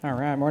All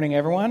right, morning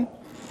everyone.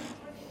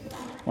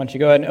 Why don't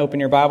you go ahead and open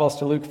your Bibles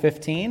to Luke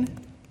 15.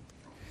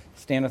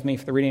 Stand with me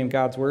for the reading of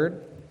God's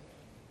Word.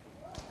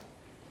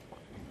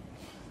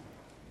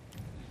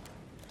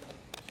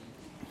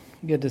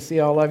 Good to see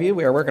all of you.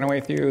 We are working our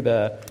way through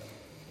the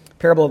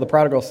parable of the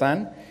prodigal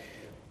son.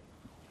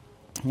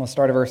 We'll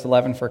start at verse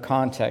 11 for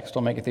context.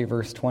 We'll make it through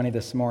verse 20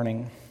 this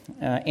morning.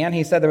 And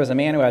he said there was a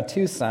man who had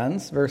 2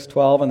 sons. Verse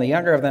 12, and the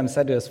younger of them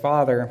said to his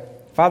father,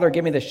 "Father,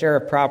 give me the share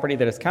of property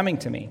that is coming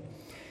to me."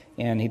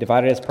 And he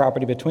divided his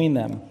property between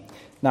them.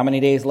 Not many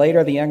days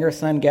later, the younger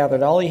son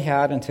gathered all he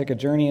had and took a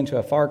journey into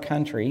a far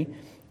country,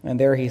 and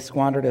there he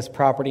squandered his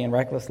property in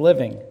reckless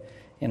living.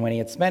 And when he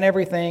had spent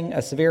everything,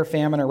 a severe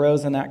famine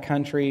arose in that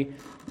country,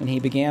 and he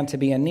began to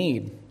be in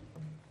need.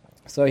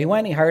 So he went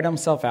and he hired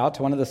himself out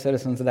to one of the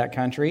citizens of that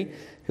country,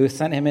 who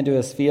sent him into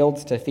his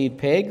fields to feed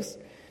pigs.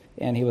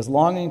 And he was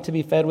longing to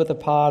be fed with the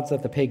pods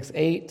that the pigs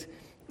ate,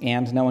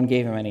 and no one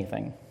gave him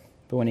anything.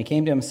 But when he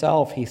came to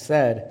himself, he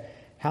said,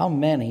 "How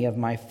many of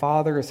my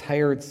father's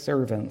hired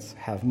servants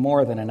have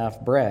more than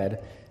enough bread,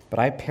 but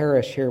I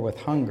perish here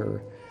with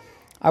hunger?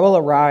 I will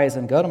arise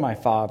and go to my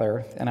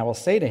father, and I will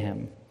say to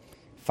him,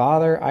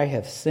 'Father, I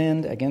have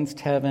sinned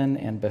against heaven,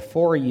 and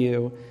before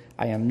you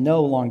I am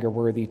no longer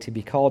worthy to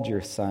be called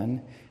your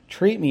son.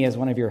 Treat me as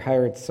one of your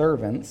hired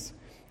servants.'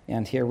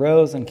 And he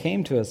arose and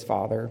came to his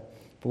father.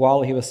 But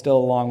while he was still a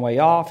long way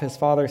off, his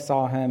father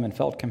saw him and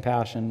felt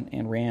compassion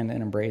and ran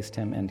and embraced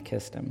him and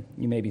kissed him."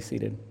 You may be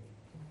seated.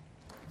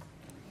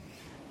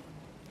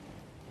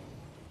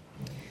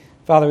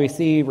 Father, we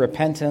see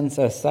repentance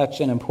as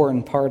such an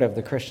important part of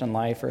the Christian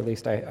life, or at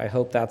least I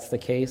hope that's the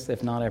case.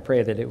 If not, I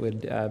pray that it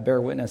would bear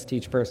witness to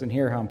each person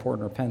here how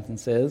important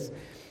repentance is.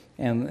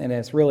 And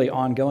it's really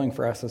ongoing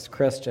for us as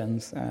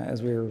Christians.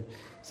 As we were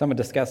somewhat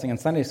discussing in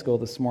Sunday school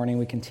this morning,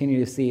 we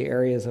continue to see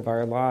areas of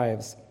our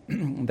lives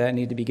that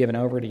need to be given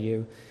over to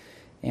you.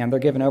 And they're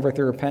given over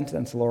through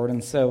repentance, Lord.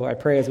 And so I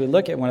pray as we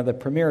look at one of the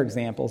premier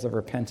examples of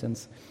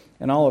repentance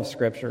in all of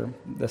Scripture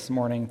this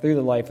morning, through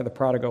the life of the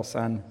prodigal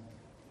son,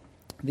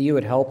 that you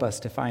would help us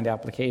to find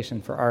application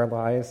for our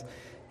lives,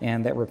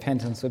 and that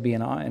repentance would be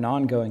an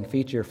ongoing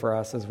feature for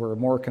us as we're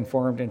more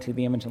conformed into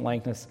the image and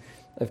likeness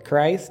of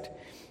Christ,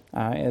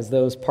 as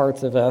those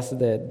parts of us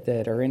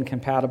that are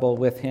incompatible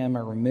with him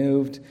are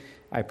removed.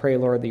 I pray,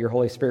 Lord, that your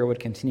Holy Spirit would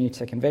continue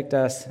to convict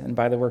us, and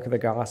by the work of the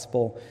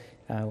gospel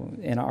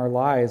in our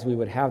lives, we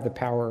would have the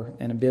power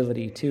and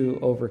ability to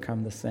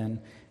overcome the sin.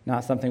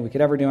 Not something we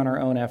could ever do on our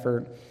own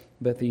effort,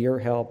 but that your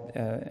help,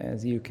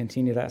 as you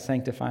continue that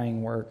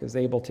sanctifying work, is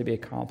able to be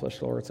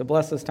accomplished, Lord. So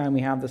bless this time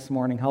we have this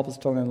morning. Help us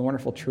to learn the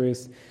wonderful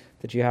truths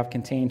that you have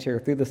contained here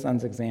through the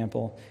Son's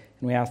example.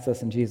 And we ask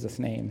this in Jesus'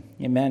 name.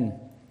 Amen.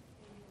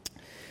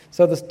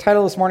 So the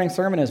title of this morning's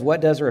sermon is,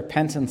 "What Does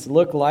Repentance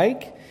Look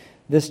Like?"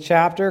 This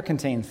chapter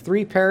contains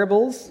 3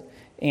 parables.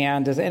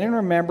 And does anyone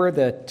remember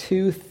the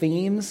 2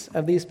 themes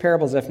of these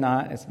parables? If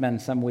not, it's been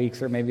some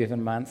weeks or maybe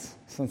even months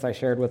since I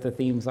shared what the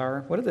themes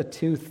are. What are the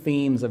 2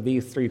 themes of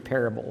these 3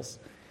 parables?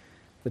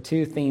 The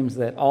 2 themes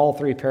that all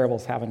 3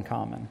 parables have in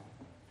common.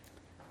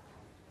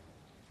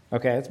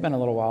 Okay, it's been a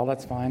little while.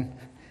 That's fine.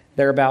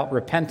 They're about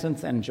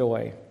repentance and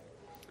joy.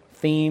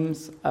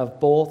 Themes of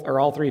both, or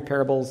all 3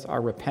 parables,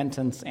 are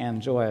repentance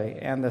and joy.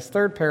 And this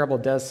 3rd parable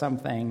does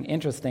something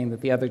interesting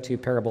that the other 2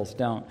 parables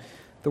don't.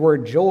 The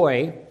word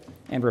joy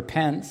and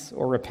repents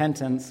or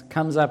repentance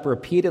comes up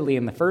repeatedly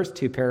in the first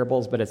 2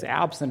 parables, but it's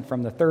absent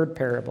from the 3rd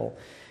parable.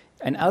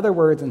 In other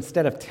words,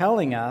 instead of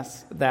telling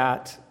us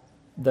that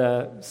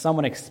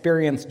someone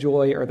experienced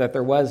joy, or that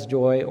there was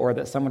joy, or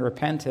that someone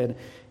repented,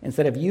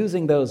 instead of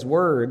using those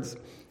words,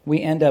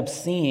 we end up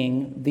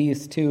seeing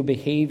these 2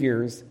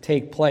 behaviors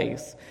take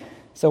place.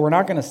 So we're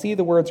not going to see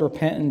the words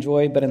repent and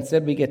joy, but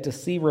instead we get to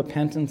see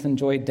repentance and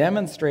joy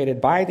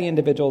demonstrated by the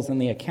individuals in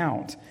the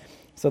account.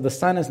 So the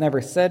son is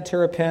never said to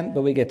repent,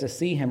 but we get to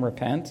see him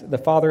repent. The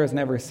father is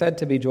never said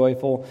to be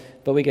joyful,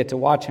 but we get to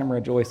watch him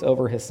rejoice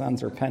over his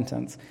son's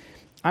repentance.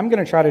 I'm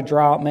going to try to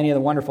draw out many of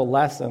the wonderful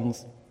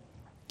lessons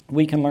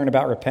we can learn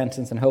about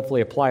repentance and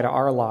hopefully apply to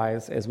our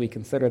lives as we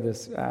consider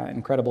this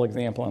incredible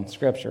example in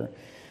Scripture.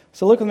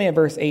 So look with me at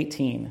verse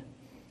 18.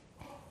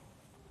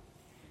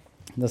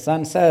 The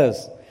son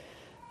says,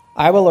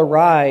 "I will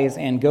arise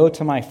and go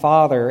to my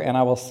father, and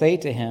I will say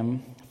to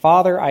him,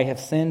 'Father, I have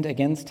sinned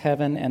against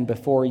heaven and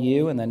before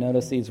you.'" And then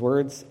notice these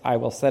words, "I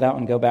will set out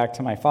and go back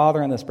to my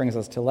father." And this brings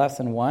us to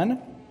lesson 1.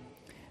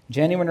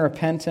 Genuine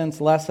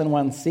repentance, lesson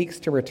 1, seeks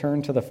to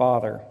return to the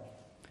Father.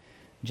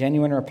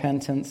 Genuine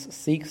repentance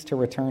seeks to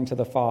return to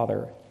the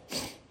Father.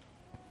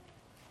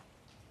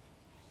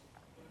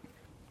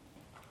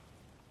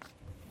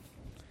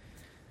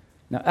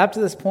 Now, up to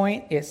this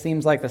point, it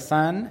seems like the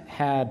son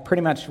had pretty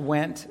much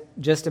went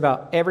just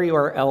about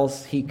everywhere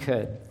else he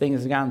could.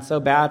 Things had gotten so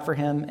bad for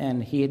him,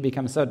 and he had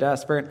become so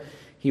desperate,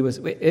 he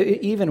was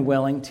even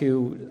willing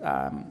to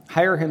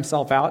hire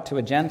himself out to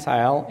a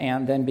Gentile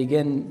and then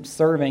begin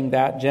serving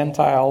that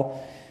Gentile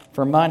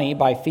for money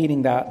by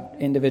feeding that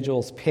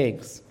individual's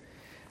pigs.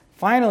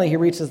 Finally, he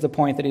reaches the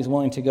point that he's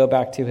willing to go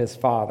back to his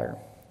father.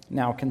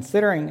 Now,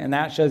 considering, and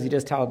that shows you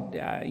just how,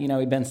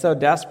 he'd been so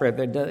desperate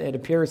that it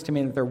appears to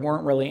me that there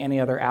weren't really any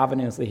other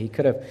avenues that he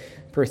could have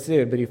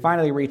pursued. But he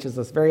finally reaches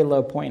this very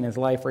low point in his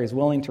life where he's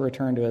willing to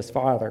return to his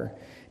father.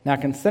 Now,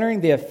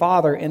 considering the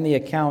father in the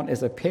account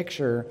is a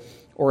picture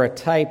or a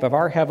type of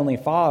our Heavenly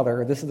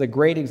Father, this is a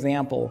great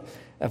example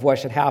of what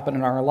should happen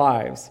in our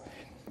lives.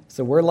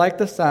 So we're like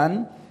the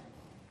son.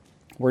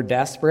 We're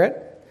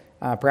desperate,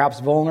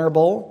 perhaps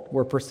vulnerable.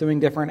 We're pursuing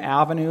different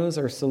avenues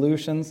or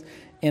solutions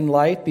in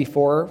life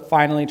before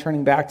finally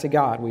turning back to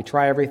God. We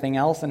try everything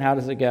else, and how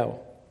does it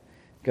go?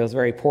 It goes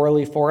very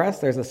poorly for us.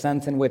 There's a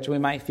sense in which we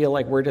might feel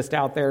like we're just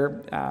out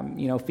there,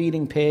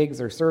 feeding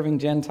pigs or serving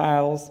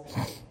Gentiles.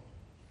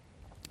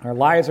 Our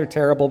lives are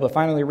terrible, but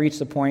finally reach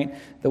the point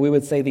that we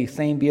would say these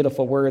same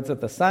beautiful words that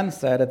the son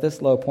said at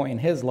this low point in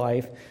his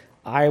life,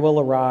 I will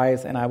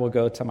arise and I will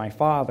go to my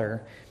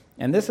father.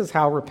 And this is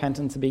how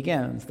repentance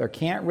begins. There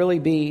can't really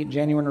be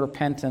genuine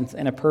repentance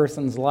in a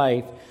person's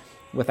life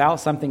without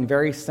something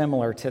very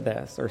similar to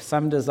this, or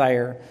some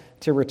desire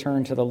to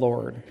return to the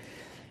Lord.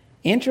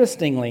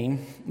 Interestingly,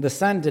 the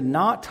son did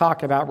not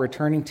talk about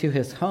returning to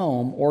his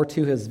home or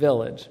to his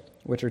village,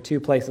 which are two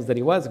places that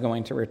he was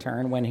going to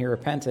return when he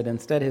repented.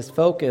 Instead, his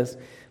focus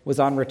was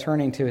on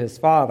returning to his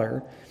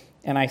father.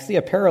 And I see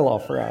a parallel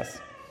for us.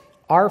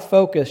 Our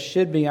focus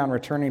should be on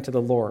returning to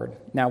the Lord.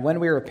 Now, when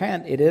we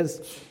repent, it is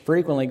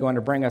frequently going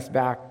to bring us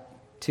back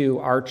to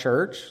our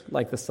church,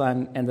 like the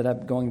son ended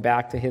up going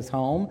back to his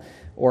home,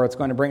 or it's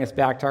going to bring us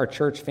back to our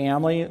church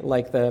family,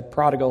 like the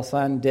prodigal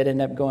son did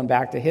end up going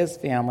back to his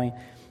family.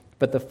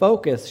 But the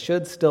focus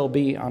should still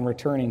be on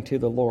returning to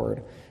the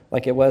Lord,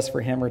 like it was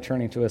for him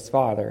returning to his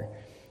father.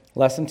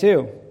 Lesson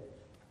 2.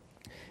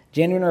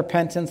 Genuine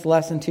repentance,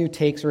 lesson 2,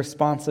 takes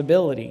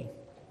responsibility.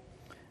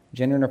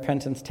 Genuine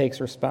repentance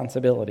takes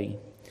responsibility.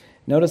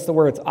 Notice the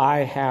words, I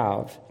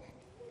have.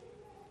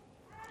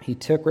 He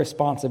took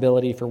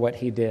responsibility for what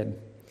he did.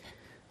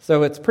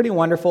 So it's pretty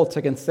wonderful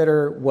to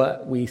consider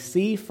what we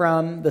see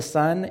from the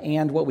son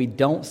and what we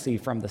don't see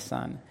from the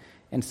son.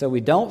 And so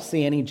we don't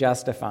see any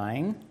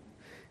justifying.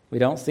 We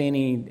don't see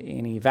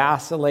any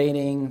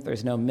vacillating.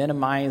 There's no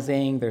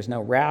minimizing. There's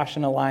no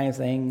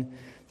rationalizing.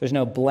 There's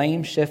no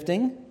blame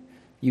shifting.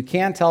 You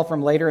can tell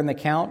from later in the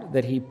account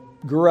that he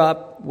grew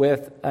up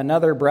with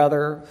another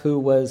brother who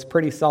was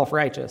pretty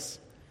self-righteous.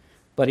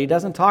 But he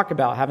doesn't talk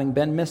about having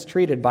been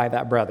mistreated by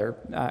that brother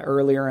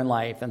earlier in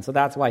life. And so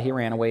that's why he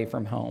ran away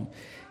from home.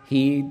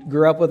 He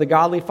grew up with a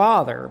godly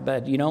father,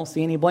 but you don't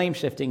see any blame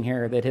shifting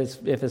here, that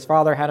if his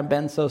father hadn't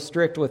been so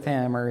strict with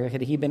him, or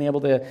had he been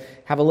able to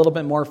have a little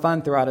bit more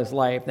fun throughout his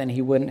life, then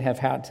he wouldn't have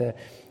had to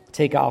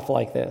take off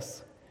like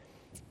this.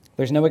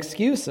 There's no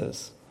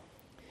excuses.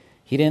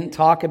 He didn't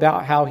talk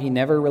about how he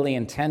never really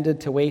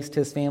intended to waste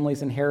his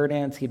family's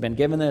inheritance. He'd been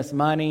given this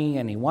money,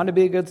 and he wanted to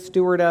be a good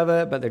steward of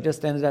it, but there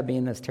just ended up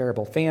being this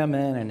terrible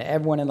famine, and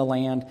everyone in the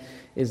land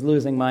is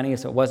losing money,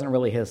 so it wasn't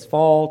really his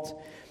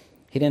fault.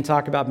 He didn't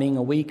talk about being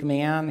a weak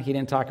man. He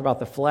didn't talk about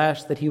the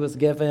flesh that he was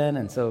given,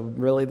 and so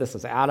really this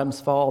is Adam's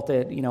fault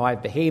that,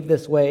 I've behaved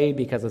this way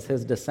because it's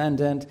his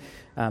descendant.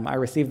 I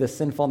received this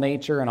sinful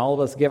nature, and all of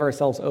us give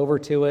ourselves over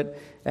to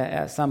it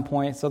at some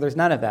point. So there's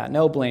none of that.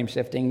 No blame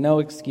shifting, no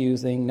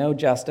excusing, no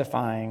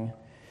justifying.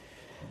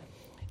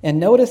 And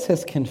notice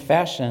his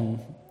confession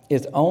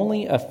is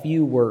only a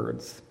few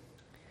words.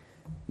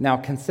 Now,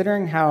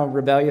 considering how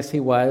rebellious he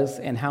was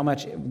and how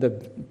much the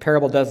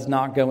parable does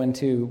not go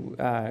into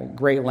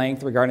great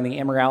length regarding the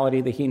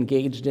immorality that he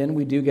engaged in,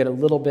 we do get a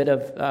little bit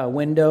of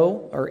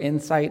window or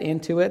insight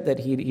into it, that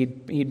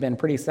he'd been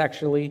pretty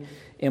sexually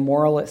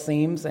immoral, it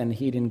seems, and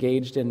he'd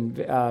engaged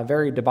in a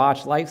very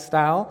debauched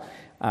lifestyle.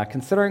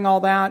 Considering all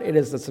that, it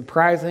is a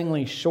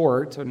surprisingly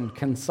short and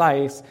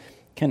concise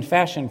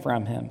confession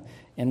from him.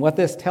 And what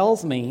this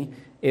tells me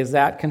is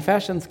that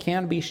confessions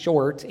can be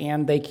short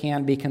and they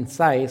can be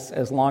concise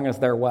as long as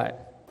they're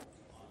what?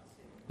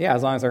 Yeah,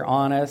 as long as they're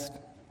honest,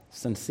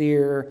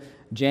 sincere,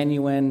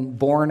 genuine,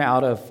 born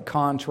out of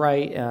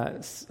contrite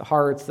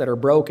hearts that are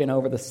broken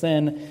over the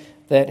sin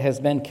that has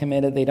been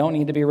committed. They don't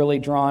need to be really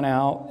drawn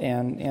out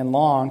and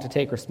long to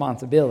take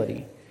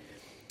responsibility.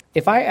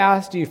 If I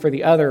asked you for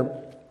the other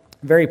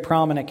very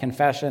prominent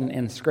confession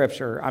in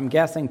Scripture, I'm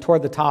guessing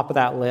toward the top of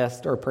that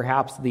list, or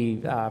perhaps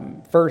the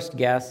first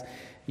guess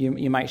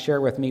you might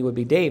share with me would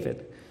be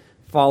David,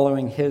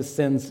 following his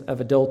sins of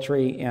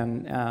adultery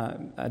and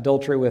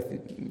adultery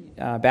with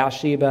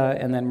Bathsheba,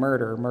 and then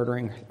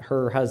murdering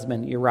her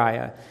husband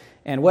Uriah.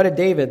 And what did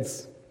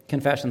David's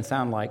confession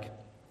sound like?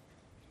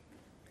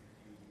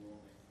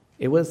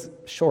 It was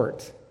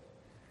short.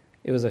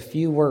 It was a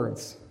few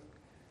words.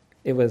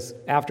 It was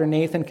after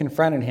Nathan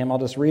confronted him. I'll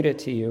just read it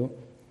to you.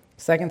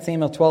 2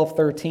 Samuel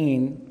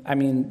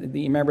 12:13,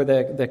 you remember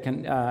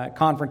the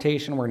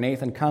confrontation where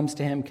Nathan comes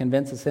to him,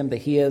 convinces him that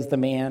he is the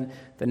man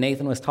that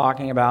Nathan was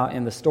talking about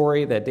in the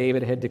story that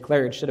David had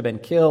declared should have been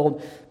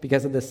killed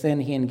because of the sin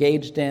he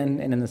engaged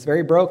in. And in this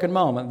very broken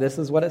moment, this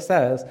is what it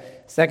says.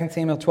 2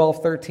 Samuel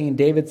 12:13,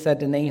 David said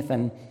to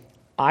Nathan,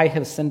 I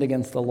have sinned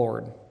against the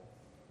Lord.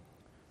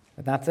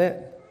 And that's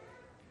it.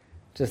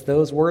 Just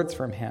those words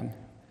from him.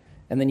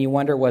 And then you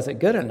wonder, was it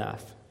good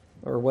enough?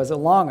 Or was it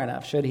long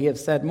enough? Should he have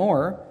said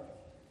more?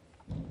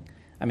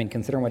 I mean,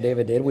 considering what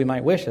David did, we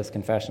might wish his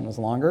confession was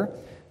longer.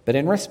 But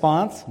in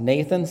response,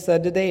 Nathan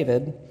said to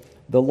David,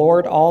 "The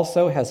Lord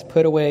also has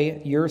put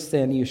away your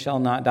sin, you shall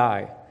not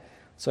die."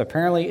 So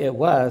apparently it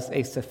was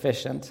a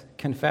sufficient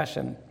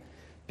confession,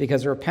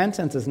 because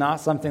repentance is not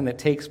something that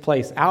takes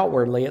place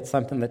outwardly, it's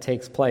something that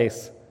takes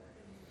place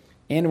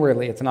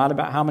inwardly. It's not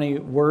about how many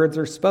words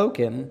are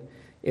spoken,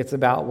 it's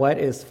about what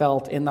is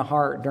felt in the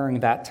heart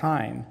during that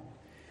time.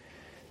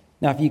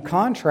 Now, if you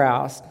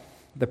contrast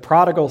the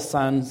prodigal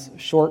son's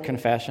short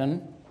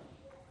confession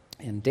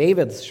and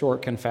David's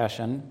short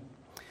confession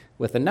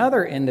with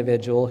another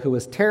individual who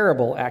was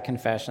terrible at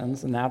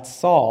confessions, and that's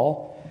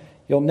Saul,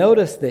 you'll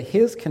notice that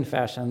his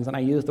confessions, and I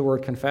use the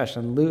word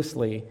confession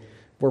loosely,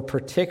 were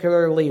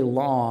particularly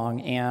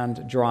long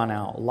and drawn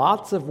out.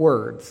 Lots of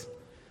words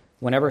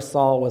whenever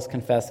Saul was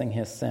confessing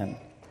his sin.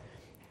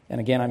 And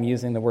again, I'm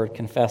using the word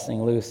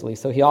confessing loosely.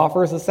 So he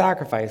offers a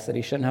sacrifice that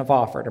he shouldn't have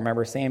offered.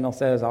 Remember, Samuel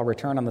says, "I'll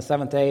return on the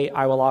seventh day.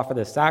 I will offer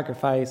this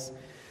sacrifice."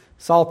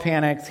 Saul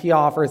panics. He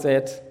offers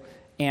it.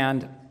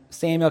 And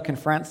Samuel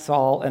confronts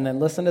Saul. And then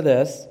listen to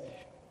this.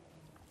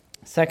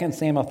 2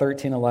 Samuel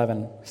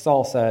 13:11.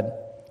 Saul said,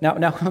 now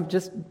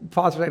just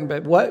pause for a second,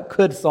 but what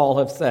could Saul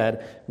have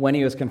said when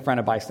he was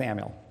confronted by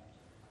Samuel?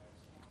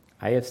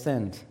 "I have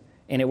sinned."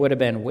 And it would have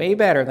been way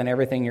better than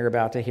everything you're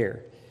about to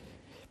hear.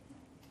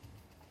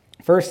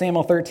 1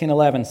 Samuel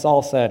 13:11,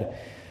 Saul said,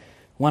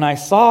 "When I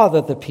saw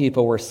that the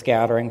people were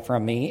scattering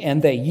from me,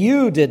 and that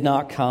you did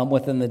not come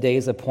within the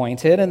days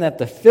appointed, and that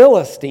the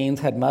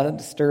Philistines had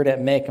mustered at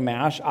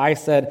Michmash, I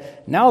said,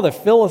 now the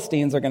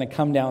Philistines are going to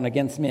come down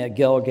against me at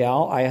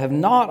Gilgal. I have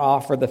not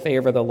offered the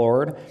favor of the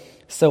Lord,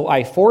 so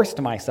I forced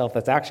myself."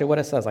 That's actually what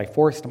it says, I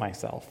forced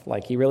myself.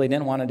 Like he really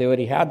didn't want to do it,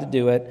 he had to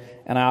do it,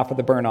 and I offered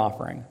the burnt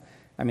offering.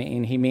 I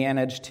mean, he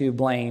managed to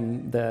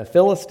blame the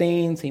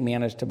Philistines, he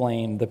managed to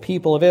blame the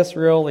people of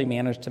Israel, he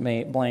managed to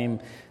blame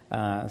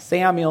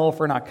Samuel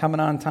for not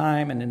coming on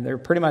time, and they're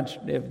pretty much,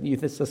 if you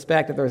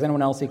suspect if there was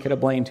anyone else he could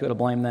have blamed, he would have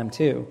blamed them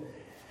too.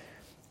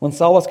 When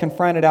Saul was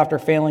confronted after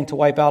failing to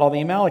wipe out all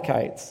the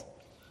Amalekites,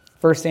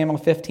 1 Samuel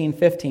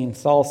 15:15,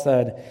 Saul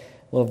said,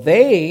 "Well,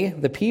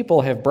 the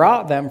people, have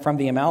brought them from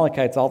the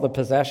Amalekites all the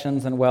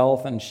possessions and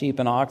wealth and sheep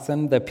and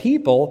oxen. The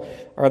people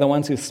are the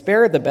ones who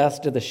spared the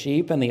best of the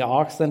sheep and the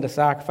oxen to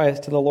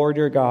sacrifice to the Lord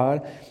your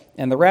God,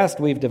 and the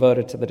rest we've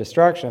devoted to the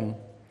destruction."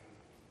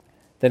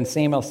 Then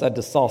Samuel said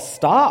to Saul,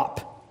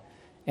 "Stop,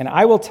 and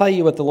I will tell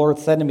you what the Lord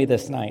said to me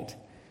this night."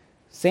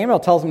 Samuel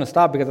tells him to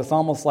stop because it's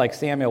almost like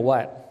Samuel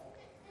what?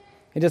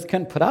 He just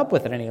couldn't put up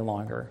with it any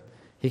longer.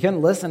 He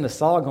couldn't listen to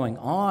Saul going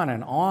on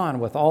and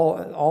on with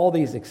all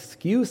these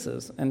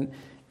excuses.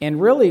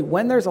 And really,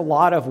 when there's a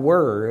lot of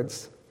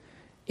words,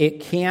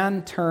 it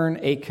can turn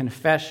a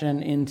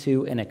confession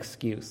into an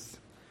excuse.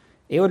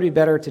 It would be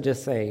better to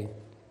just say,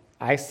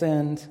 "I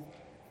sinned,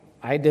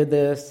 I did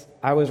this,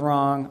 I was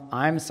wrong,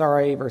 I'm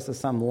sorry," versus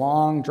some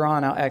long,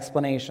 drawn-out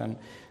explanation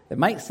that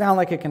might sound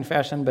like a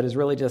confession, but is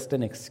really just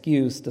an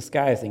excuse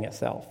disguising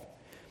itself.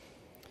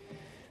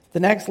 The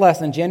next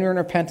lesson, genuine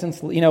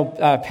repentance.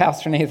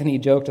 Pastor Nathan, he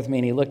joked with me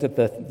and he looked at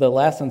the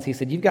lessons. He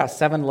said, "You've got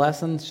 7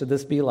 lessons. Should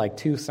this be like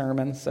 2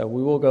 sermons?" So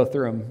we will go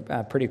through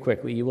them pretty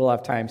quickly. You will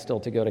have time still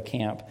to go to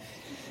camp.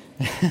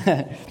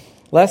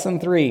 Lesson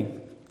 3,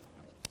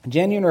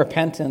 genuine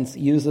repentance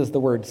uses the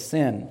word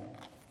sin.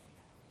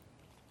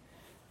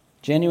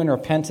 Genuine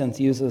repentance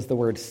uses the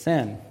word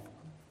sin.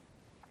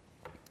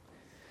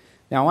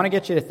 Now, I want to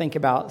get you to think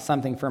about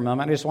something for a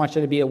moment. I just want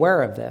you to be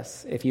aware of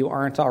this, if you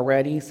aren't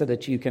already, so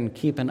that you can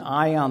keep an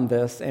eye on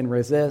this and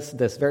resist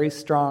this very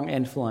strong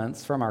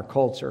influence from our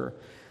culture.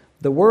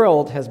 The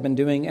world has been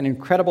doing an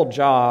incredible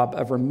job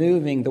of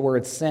removing the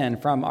word sin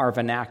from our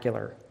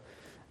vernacular.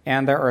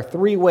 And there are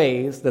 3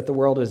 ways that the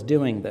world is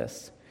doing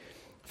this.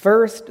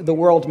 First, the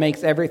world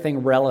makes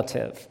everything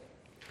relative.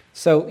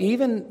 So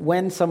even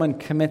when someone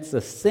commits a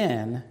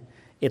sin,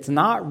 it's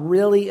not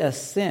really a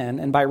sin,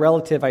 and by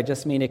relative I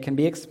just mean it can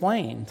be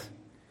explained.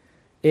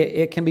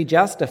 It can be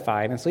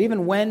justified. And so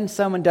even when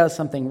someone does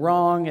something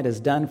wrong, it is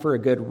done for a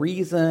good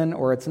reason,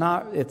 or it's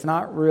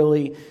not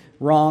really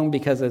wrong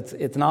because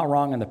it's not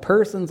wrong in the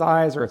person's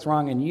eyes or it's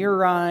wrong in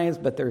your eyes,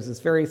 but there's this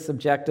very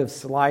subjective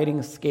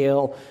sliding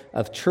scale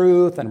of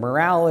truth and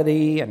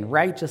morality and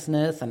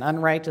righteousness and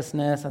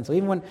unrighteousness. And so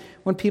even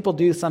when people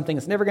do something,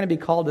 it's never going to be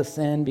called a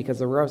sin because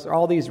there are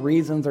all these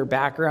reasons or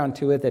background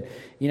to it that,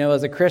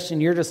 as a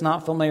Christian, you're just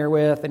not familiar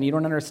with, and you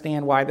don't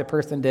understand why the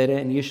person did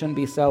it, and you shouldn't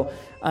be so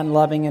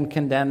unloving and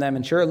condemn them.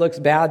 And sure, it looks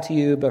bad to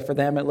you, but for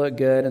them it looked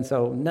good, and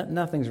so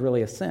nothing's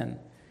really a sin.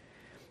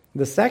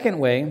 The second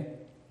way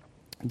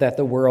that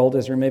the world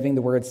is removing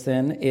the word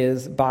sin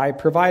is by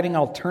providing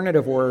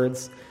alternative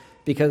words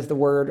because the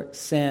word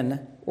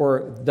sin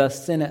or the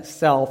sin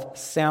itself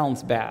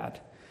sounds bad.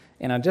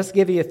 And I'll just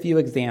give you a few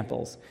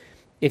examples.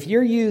 If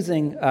you're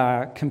using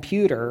a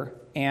computer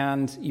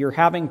and you're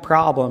having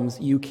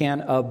problems, you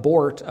can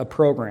abort a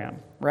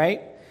program,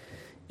 right?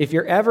 If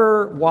you're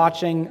ever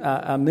watching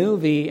a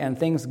movie and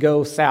things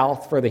go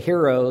south for the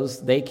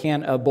heroes, they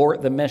can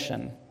abort the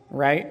mission,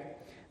 right?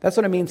 That's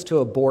what it means to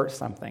abort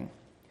something.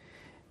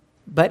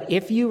 But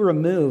if you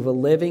remove a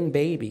living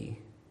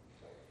baby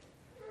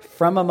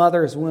from a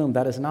mother's womb,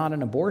 that is not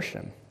an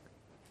abortion.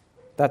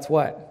 That's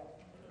what?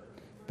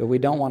 But we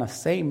don't want to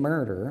say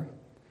murder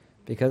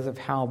because of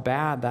how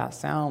bad that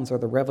sounds or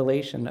the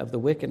revelation of the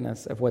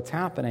wickedness of what's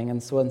happening.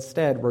 And so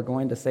instead, we're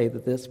going to say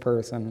that this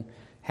person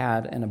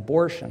had an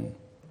abortion.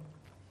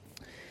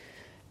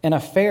 An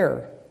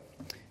affair.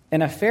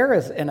 An affair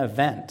is an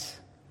event.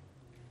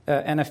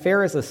 An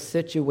affair is a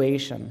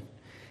situation.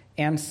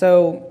 And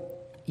so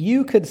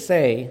you could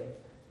say,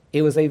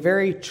 it was a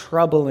very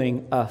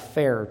troubling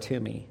affair to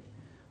me.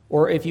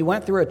 Or if you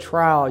went through a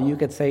trial, you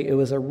could say it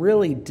was a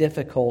really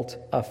difficult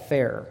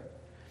affair.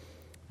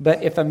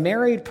 But if a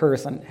married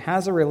person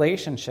has a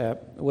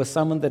relationship with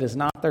someone that is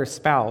not their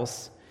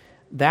spouse,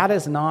 that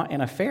is not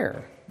an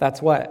affair.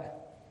 That's what?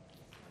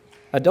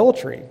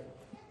 Adultery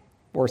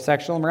or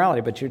sexual immorality,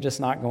 but you're just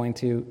not going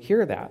to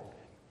hear that.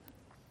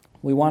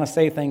 We want to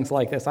say things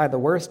like this. I had the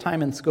worst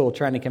time in school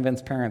trying to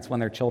convince parents when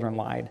their children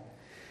lied.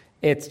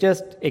 It's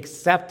just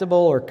acceptable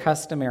or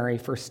customary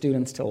for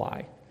students to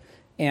lie.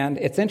 And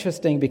it's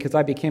interesting because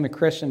I became a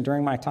Christian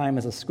during my time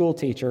as a school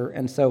teacher,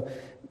 and so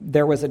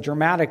there was a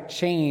dramatic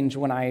change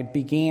when I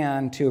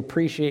began to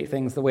appreciate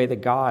things the way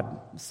that God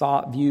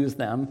views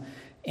them.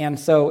 And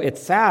so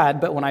it's sad,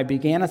 but when I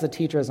began as a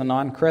teacher as a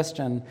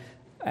non-Christian,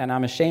 and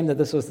I'm ashamed that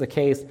this was the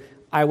case,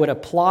 I would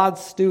applaud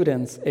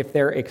students if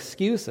their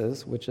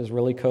excuses, which is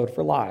really code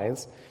for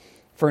lies,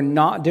 for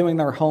not doing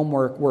their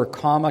homework were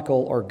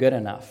comical or good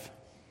enough.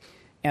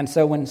 And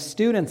so when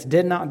students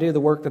did not do the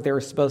work that they were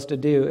supposed to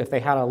do, if they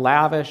had a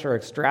lavish or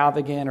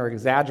extravagant or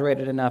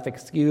exaggerated enough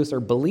excuse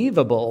or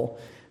believable,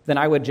 then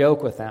I would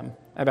joke with them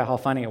about how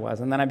funny it was.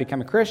 And then I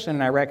become a Christian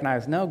and I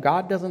recognize, no,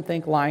 God doesn't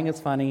think lying is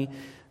funny.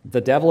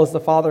 The devil is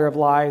the father of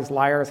lies.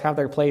 Liars have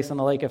their place in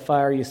the lake of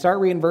fire. You start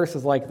reading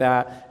verses like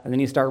that, and then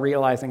you start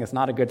realizing it's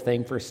not a good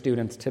thing for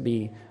students to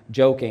be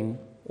joking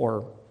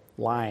or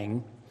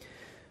lying.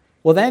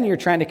 Well, then you're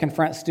trying to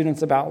confront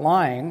students about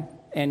lying,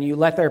 and you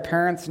let their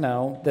parents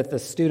know that the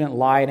student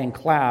lied in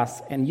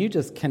class, and you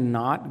just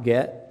cannot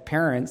get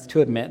parents to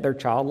admit their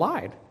child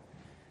lied.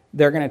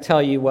 They're going to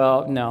tell you,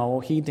 well, no,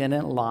 he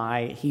didn't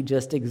lie. He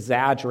just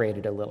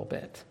exaggerated a little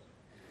bit.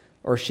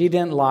 Or she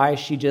didn't lie.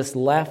 She just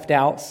left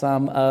out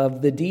some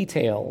of the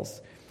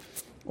details.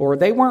 Or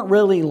they weren't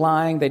really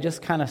lying. They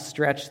just kind of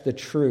stretched the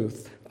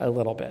truth a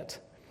little bit.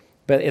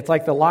 But it's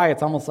like the lie.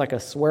 It's almost like a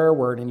swear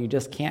word, and you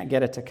just can't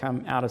get it to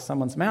come out of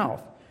someone's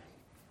mouth.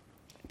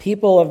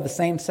 People of the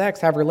same sex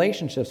have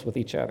relationships with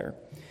each other.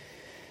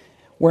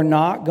 We're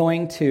not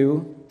going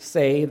to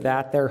say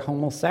that they're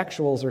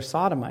homosexuals or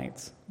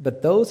sodomites,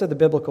 but those are the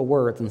biblical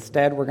words.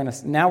 Instead,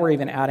 now we're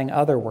even adding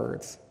other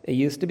words. It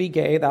used to be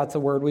gay. That's a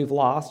word we've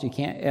lost. You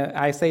can't.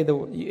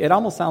 It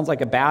almost sounds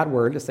like a bad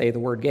word to say the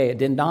word gay. It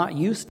did not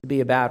used to be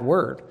a bad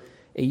word.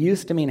 It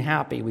used to mean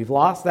happy. We've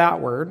lost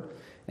that word,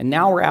 and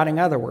now we're adding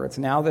other words.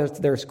 Now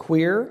there's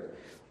queer,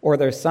 or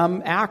there's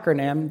some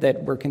acronym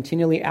that we're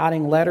continually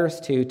adding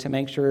letters to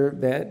make sure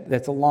that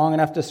that's a long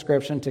enough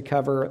description to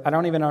cover. To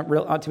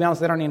be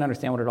honest, I don't even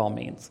understand what it all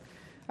means.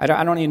 I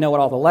don't even know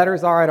what all the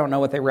letters are. I don't know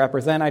what they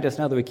represent. I just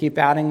know that we keep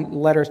adding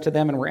letters to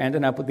them, and we're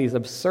ending up with these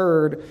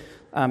absurd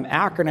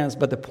acronyms.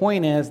 But the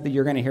point is that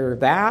you're going to hear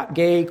that,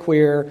 gay,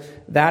 queer,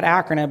 that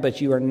acronym,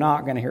 but you are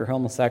not going to hear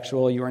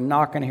homosexual. You are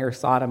not going to hear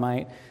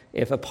sodomite.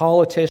 If a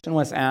politician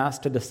was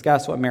asked to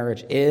discuss what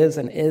marriage is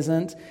and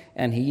isn't,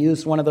 and he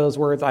used one of those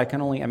words, I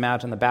can only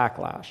imagine the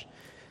backlash.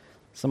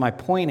 So my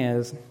point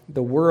is,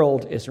 the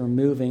world is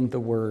removing the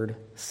word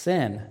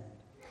sin.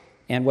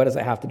 And what does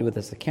it have to do with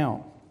this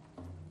account?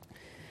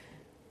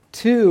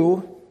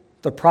 To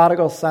the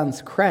prodigal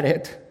son's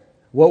credit,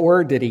 what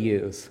word did he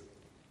use?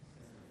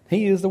 He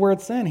used the word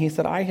sin. He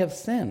said, I have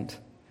sinned.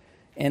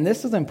 And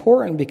this is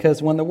important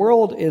because when the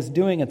world is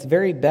doing its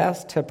very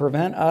best to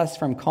prevent us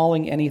from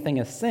calling anything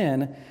a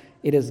sin,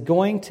 it is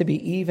going to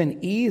be even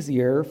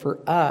easier for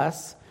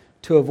us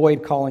to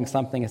avoid calling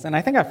something a sin.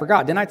 I think I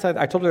forgot. I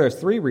told you there's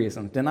 3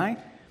 reasons, didn't I?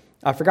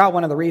 I forgot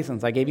one of the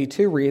reasons. I gave you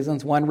 2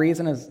 reasons. One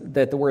reason is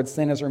that the word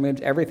sin is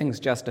removed. Everything's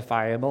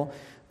justifiable.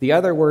 The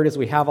other word is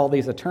we have all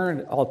these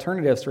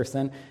alternatives for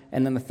sin.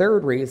 And then the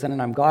third reason,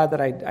 and I'm glad that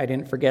I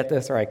didn't forget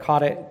this, or I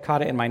caught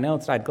it in my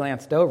notes, I'd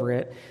glanced over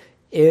it,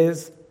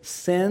 is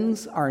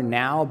sins are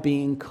now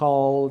being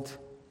called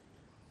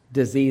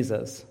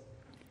diseases.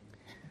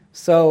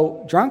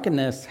 So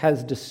drunkenness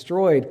has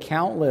destroyed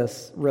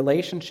countless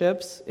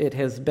relationships. It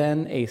has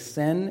been a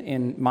sin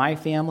in my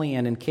family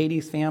and in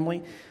Katie's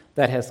family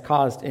that has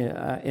caused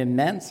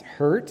immense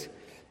hurt.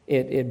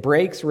 It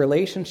breaks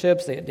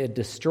relationships. It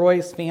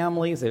destroys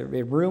families. It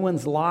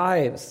ruins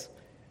lives.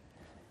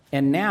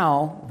 And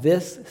now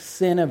this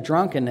sin of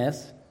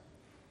drunkenness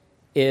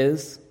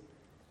is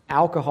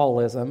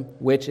alcoholism,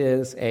 which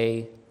is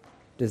a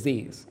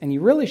disease. And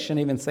you really shouldn't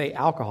even say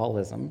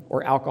alcoholism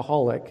or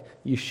alcoholic.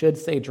 You should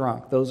say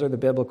drunk. Those are the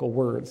biblical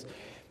words.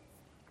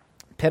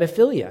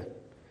 Pedophilia.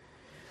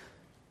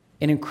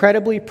 an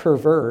incredibly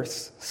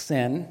perverse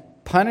sin,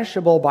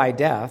 punishable by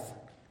death,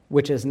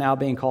 which is now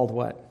being called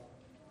what?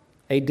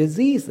 A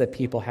disease that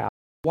people have.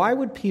 Why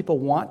would people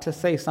want to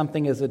say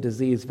something is a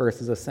disease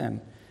versus a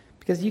sin?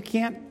 Because you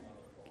can't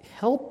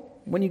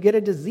help when you get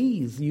a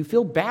disease. You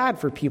feel bad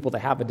for people to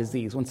have a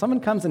disease. When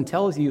someone comes and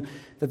tells you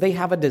that they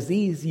have a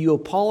disease, you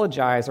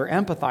apologize or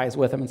empathize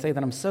with them and say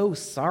that I'm so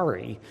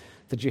sorry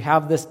that you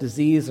have this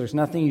disease. There's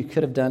nothing you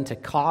could have done to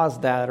cause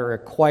that or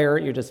acquire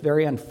it. You're just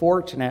very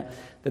unfortunate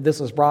that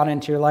this was brought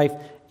into your life.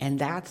 And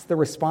that's the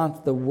response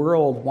the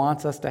world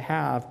wants us to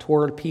have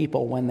toward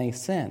people when they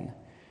sin.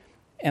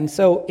 And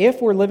so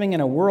if we're living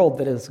in a world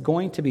that is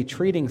going to be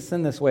treating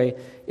sin this way,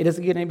 it is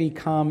going to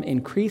become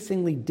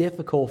increasingly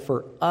difficult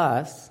for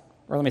us,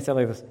 or let me say it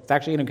like this, it's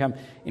actually going to become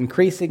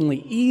increasingly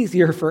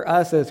easier for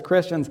us as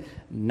Christians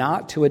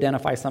not to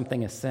identify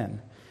something as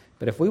sin.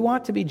 But if we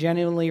want to be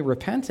genuinely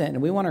repentant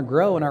and we want to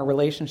grow in our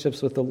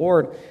relationships with the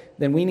Lord,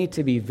 then we need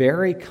to be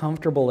very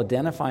comfortable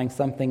identifying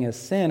something as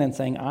sin and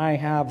saying, I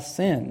have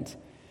sinned.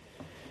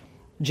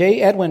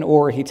 J. Edwin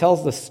Orr, he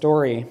tells the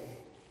story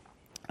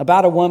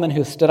about a woman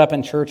who stood up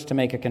in church to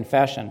make a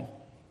confession.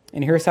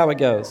 And here's how it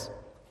goes.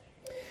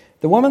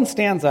 The woman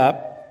stands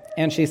up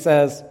and she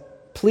says,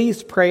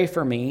 please pray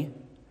for me.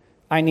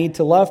 I need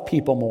to love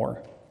people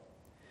more.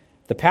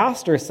 The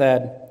pastor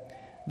said,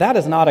 that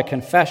is not a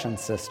confession,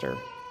 sister.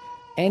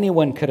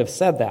 Anyone could have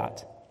said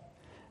that.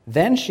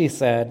 Then she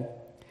said,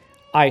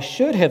 I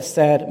should have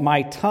said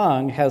my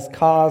tongue has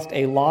caused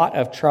a lot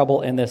of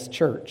trouble in this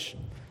church.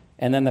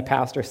 And then the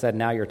pastor said,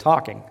 now you're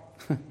talking.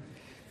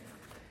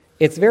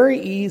 It's very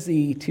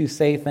easy to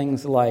say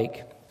things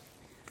like,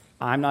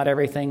 I'm not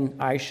everything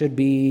I should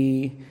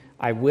be.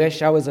 I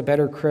wish I was a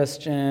better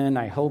Christian.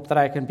 I hope that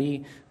I can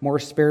be more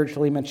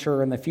spiritually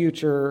mature in the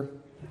future.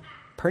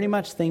 Pretty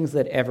much things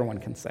that everyone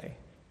can say.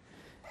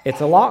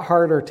 It's a lot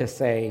harder to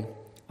say,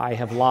 I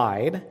have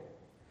lied,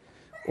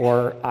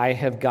 or I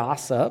have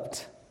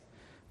gossiped,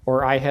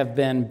 or I have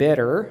been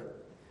bitter,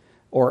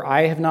 or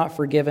I have not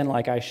forgiven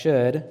like I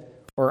should,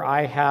 or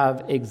I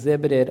have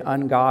exhibited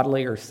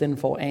ungodly or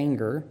sinful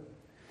anger.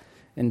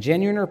 And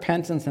genuine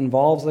repentance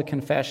involves a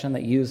confession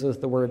that uses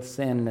the word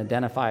sin and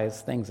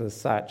identifies things as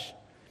such.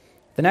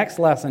 The next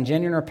lesson,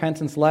 genuine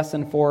repentance,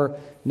 lesson 4,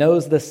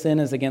 knows the sin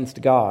is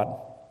against God.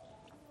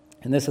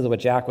 And this is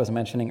what Jack was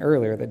mentioning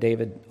earlier, that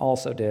David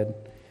also did.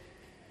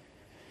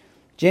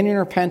 Genuine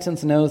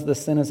repentance knows the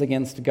sin is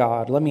against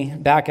God. Let me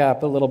back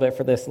up a little bit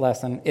for this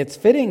lesson. It's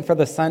fitting for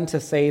the son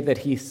to say that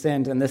he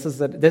sinned, and this is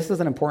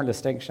an important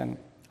distinction.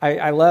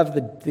 I love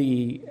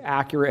the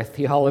accurate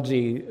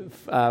theology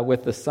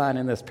with the son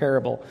in this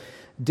parable.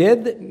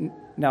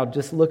 Now,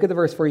 just look at the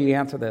verse before you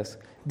answer this.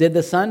 Did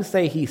the son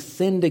say he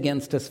sinned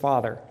against his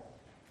father?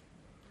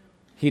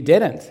 He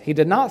didn't. He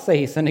did not say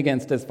he sinned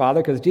against his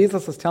father because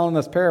Jesus is telling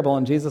this parable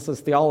and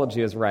Jesus'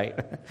 theology is right.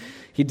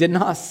 He did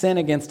not sin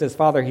against his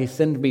father. He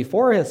sinned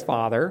before his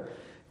father,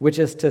 which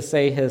is to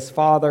say his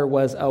father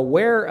was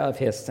aware of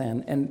his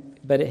sin,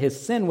 but his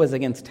sin was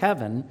against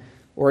heaven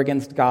or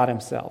against God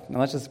himself. Now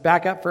let's just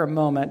back up for a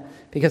moment,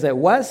 because it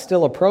was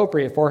still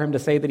appropriate for him to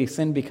say that he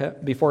sinned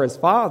before his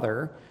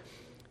father,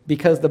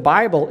 because the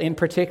Bible, in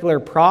particular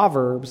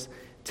Proverbs,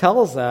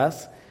 tells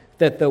us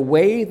that the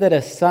way that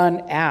a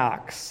son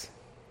acts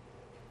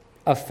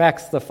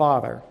affects the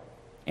father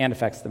and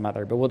affects the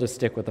mother. But we'll just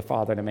stick with the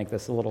father to make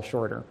this a little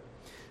shorter.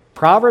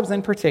 Proverbs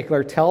in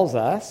particular tells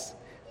us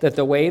that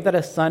the way that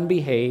a son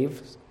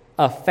behaves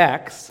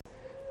affects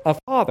a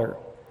father.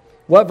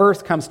 What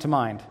verse comes to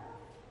mind?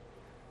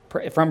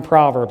 From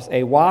Proverbs,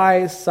 a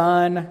wise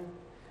son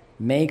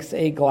makes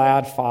a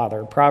glad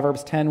father.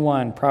 Proverbs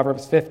 10:1,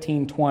 Proverbs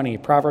 15:20,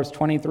 Proverbs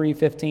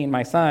 23:15.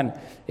 My son,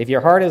 if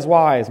your heart is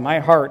wise, my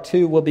heart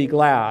too will be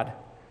glad.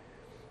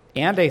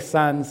 And a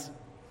son's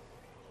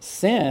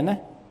sin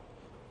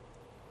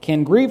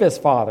can grieve his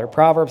father.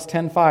 Proverbs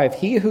 10:5,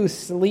 he who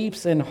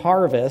sleeps in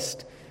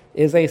harvest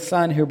is a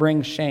son who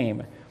brings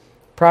shame.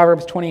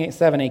 Proverbs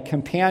 28:7, a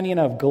companion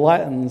of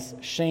gluttons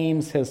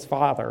shames his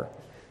father.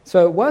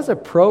 So it was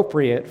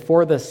appropriate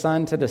for the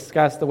son to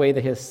discuss the way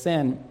that his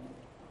sin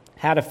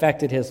had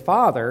affected his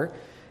father,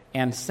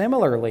 and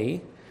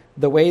similarly,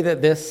 the way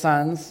that this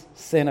son's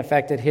sin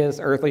affected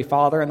his earthly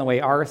father and the way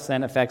our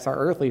sin affects our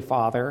earthly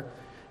father,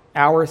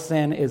 our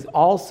sin is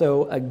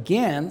also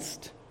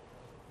against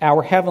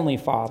our heavenly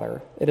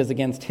Father. It is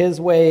against his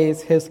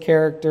ways, his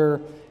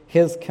character,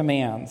 his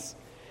commands.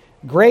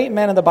 Great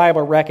men of the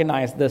Bible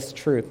recognize this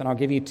truth, and I'll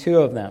give you two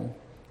of them.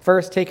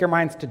 First, take your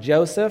minds to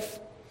Joseph.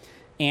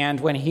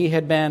 And when he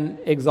had been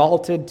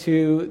exalted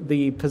to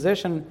the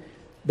position,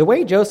 the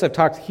way Joseph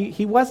talks,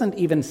 he wasn't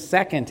even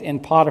second in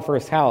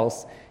Potiphar's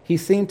house. He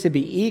seemed to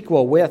be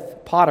equal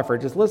with Potiphar.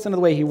 Just listen to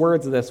the way he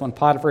words this when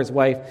Potiphar's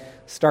wife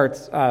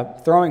starts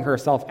throwing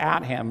herself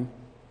at him.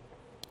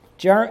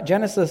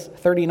 Genesis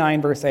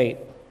 39, verse 8.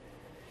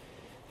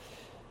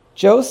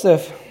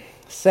 Joseph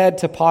said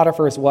to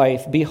Potiphar's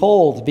wife,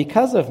 behold,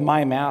 because of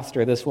my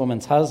master, this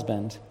woman's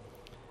husband,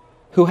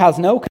 who has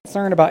no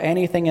concern about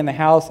anything in the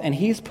house, and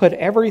he's put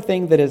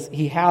everything that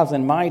he has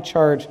in my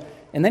charge,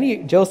 And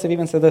then Joseph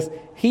even said this,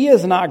 he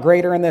is not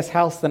greater in this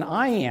house than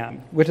I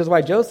am, which is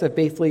why Joseph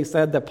basically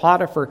said that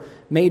Potiphar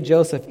made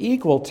Joseph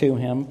equal to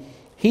him.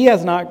 He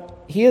is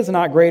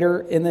not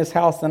greater in this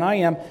house than I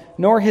am,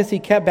 nor has he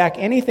kept back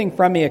anything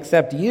from me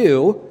except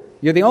you.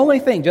 You're the only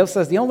thing, Joseph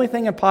says, the only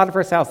thing in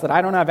Potiphar's house that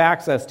I don't have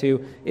access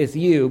to is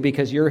you,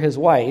 because you're his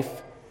wife.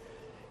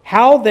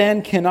 How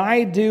then can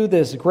I do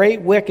this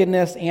great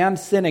wickedness and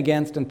sin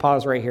against, and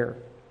pause right here.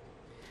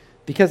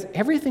 Because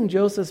everything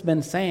Joseph's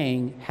been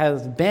saying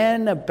has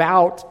been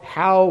about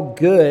how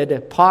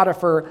good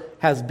Potiphar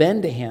has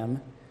been to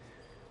him.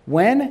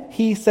 When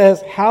he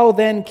says, how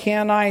then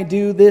can I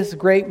do this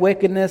great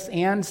wickedness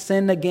and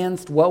sin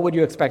against, what would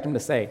you expect him to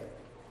say?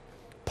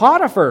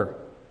 Potiphar.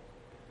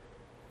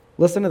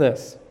 Listen to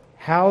this.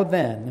 How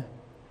then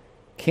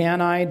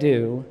can I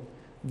do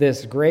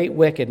this great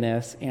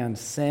wickedness and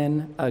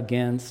sin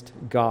against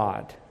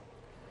God?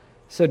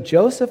 So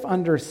Joseph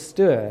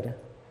understood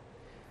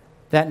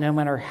that no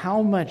matter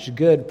how much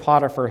good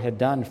Potiphar had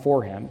done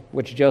for him,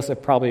 which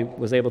Joseph probably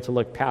was able to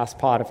look past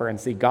Potiphar and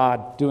see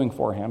God doing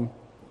for him,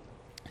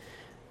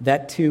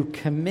 that to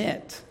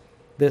commit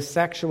this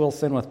sexual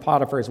sin with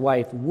Potiphar's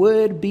wife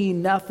would be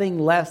nothing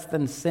less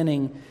than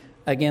sinning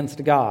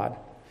against God.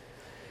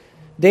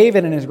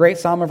 David, in his great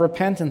psalm of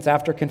repentance,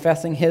 after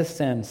confessing his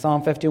sin,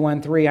 Psalm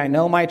 51:3, I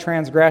know my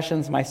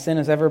transgressions, my sin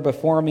is ever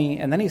before me.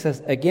 And then he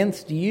says,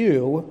 against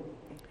you,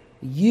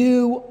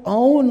 you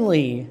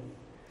only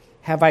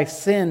have I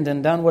sinned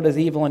and done what is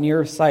evil in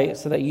your sight,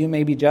 so that you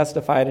may be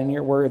justified in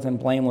your words and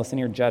blameless in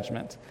your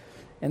judgment.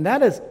 And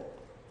that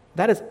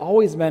has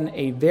always been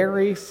a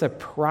very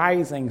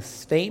surprising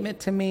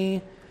statement to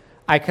me.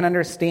 I can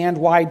understand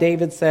why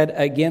David said,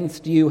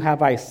 against you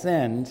have I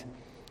sinned.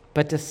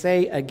 But to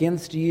say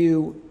against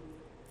you,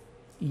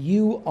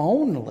 you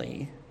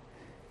only,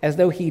 as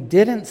though he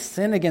didn't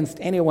sin against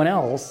anyone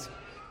else,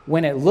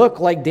 when it looked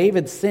like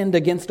David sinned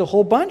against a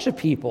whole bunch of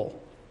people.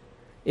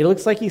 It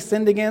looks like he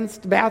sinned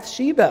against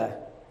Bathsheba,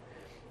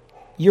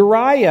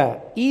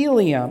 Uriah,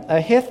 Eliam,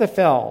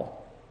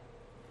 Ahithophel.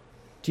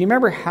 Do you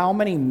remember how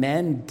many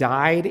men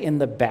died in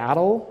the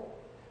battle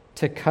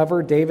to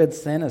cover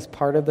David's sin as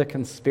part of the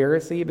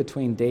conspiracy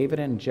between David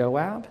and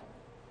Joab?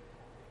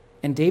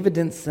 And David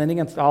didn't sin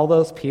against all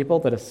those people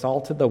that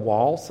assaulted the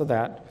wall so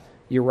that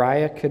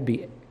Uriah could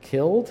be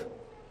killed?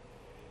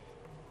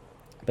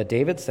 But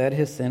David said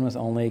his sin was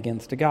only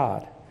against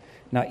God.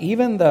 Now,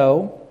 even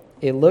though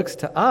it looks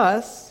to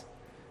us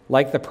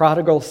like the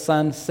prodigal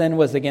son's sin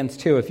was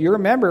against who? If you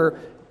remember,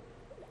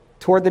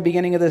 toward the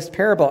beginning of this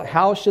parable,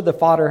 how should the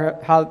father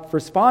have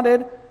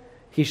responded?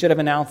 He should have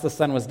announced the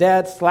son was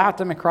dead,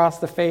 slapped him across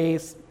the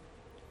face,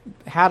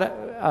 had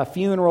a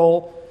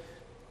funeral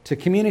to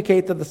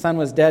communicate that the son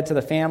was dead to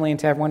the family and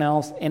to everyone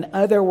else. In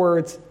other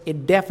words,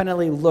 it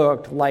definitely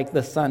looked like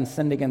the son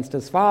sinned against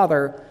his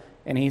father,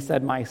 and he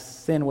said, my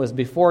sin was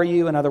before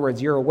you. In other words,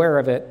 you're aware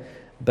of it,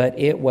 but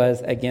it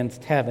was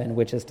against heaven,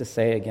 which is to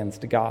say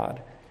against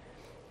God.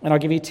 And I'll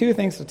give you two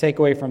things to take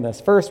away from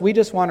this. First, we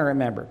just want to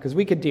remember, because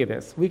we could do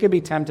this. We could be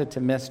tempted to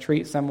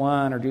mistreat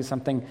someone or do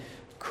something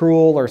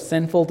cruel or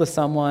sinful to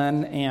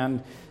someone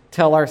and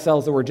tell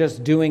ourselves that we're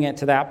just doing it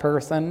to that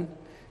person.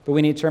 But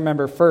we need to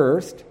remember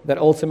first that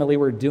ultimately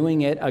we're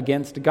doing it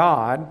against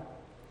God.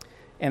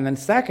 And then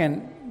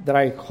second, that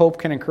I hope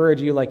can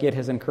encourage you like it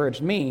has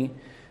encouraged me,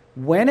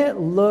 when it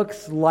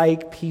looks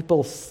like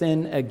people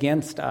sin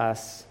against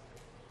us,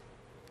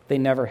 they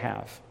never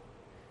have.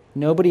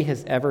 Nobody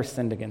has ever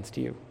sinned against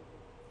you.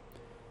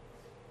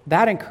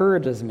 That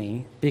encourages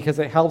me because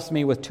it helps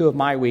me with two of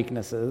my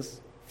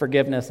weaknesses,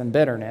 forgiveness and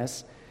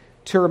bitterness,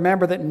 to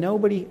remember that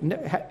nobody...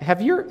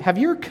 Have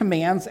your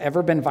commands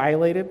ever been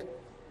violated?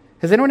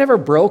 Has anyone ever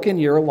broken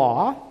your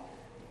law?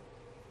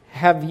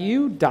 Have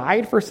you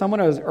died for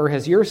someone, or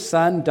has your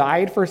son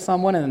died for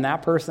someone and then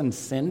that person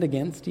sinned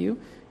against you?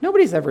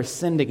 Nobody's ever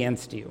sinned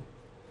against you.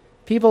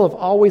 People have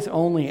always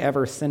only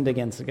ever sinned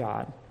against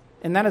God.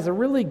 And that is a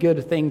really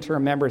good thing to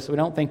remember so we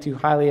don't think too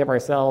highly of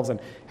ourselves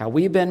and how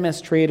we've been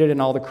mistreated and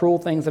all the cruel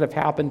things that have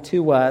happened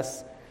to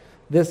us.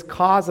 This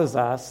causes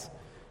us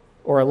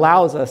or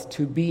allows us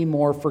to be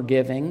more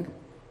forgiving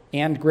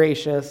and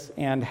gracious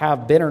and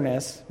have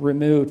bitterness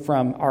removed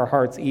from our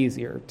hearts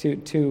easier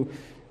to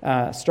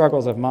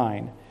struggles of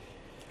mind.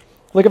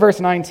 Look at verse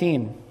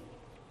 19.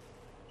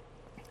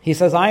 He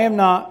says, I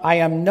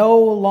am no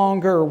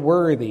longer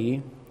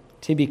worthy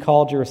to be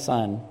called your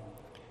son.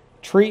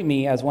 Treat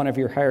me as one of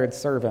your hired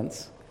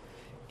servants.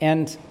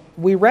 And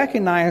we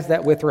recognize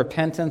that with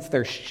repentance,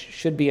 there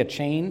should be a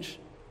change.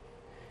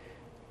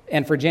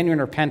 And for genuine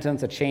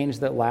repentance, a change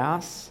that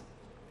lasts.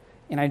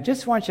 And I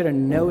just want you to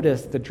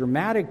notice the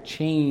dramatic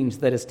change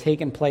that has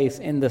taken place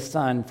in the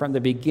son from the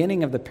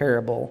beginning of the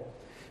parable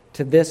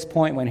to this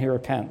point when he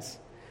repents.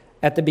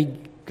 At the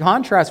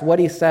contrast, what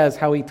he says,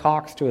 how he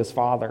talks to his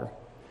father.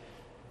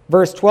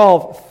 Verse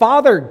 12,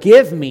 Father,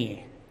 give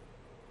me.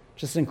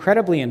 Just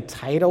incredibly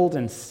entitled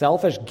and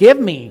selfish. Give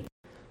me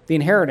the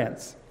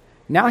inheritance.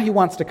 Now he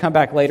wants to come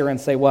back later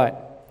and say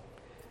what?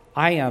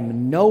 I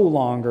am no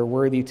longer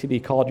worthy to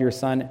be called your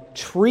son.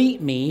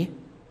 Treat me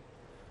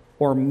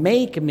or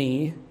make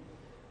me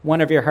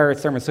one of your hired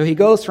servants. So he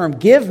goes from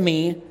give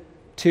me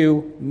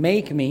to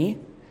make me.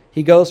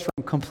 He goes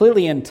from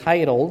completely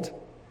entitled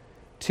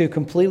to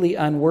completely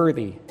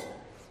unworthy.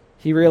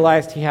 He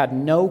realized he had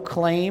no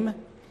claim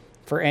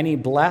for any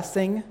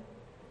blessing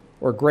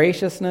or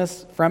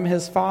graciousness from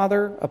his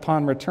father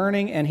upon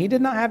returning, and he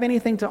did not have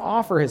anything to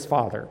offer his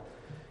father.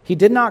 He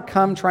did not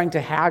come trying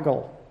to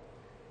haggle.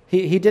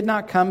 He did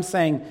not come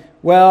saying,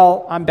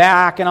 well, I'm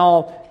back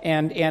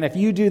and if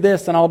you do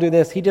this, then I'll do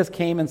this. He just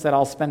came and said,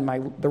 I'll spend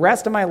the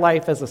rest of my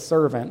life as a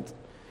servant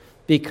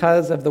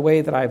because of the way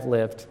that I've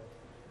lived,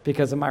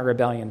 because of my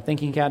rebellion,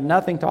 thinking he had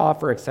nothing to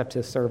offer except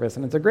his service.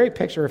 And it's a great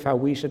picture of how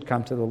we should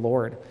come to the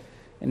Lord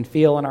and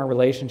feel in our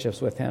relationships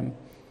with him.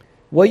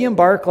 William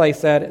Barclay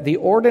said, the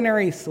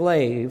ordinary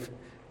slave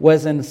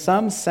was in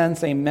some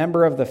sense a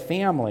member of the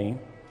family,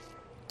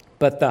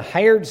 but the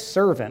hired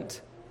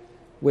servant,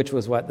 which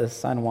was what this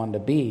son wanted to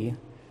be,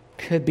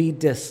 could be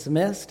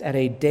dismissed at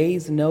a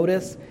day's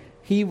notice.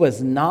 He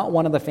was not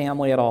one of the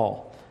family at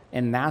all.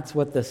 And that's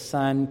what the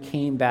son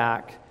came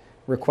back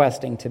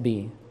requesting to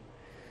be.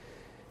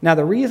 Now,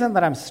 the reason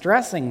that I'm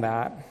stressing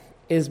that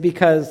is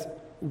because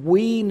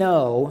we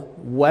know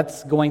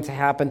what's going to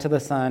happen to the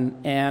son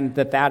and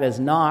that is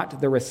not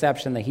the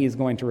reception that he's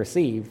going to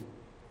receive.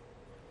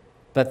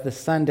 But the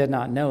son did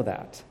not know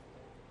that.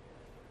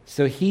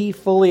 So he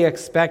fully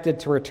expected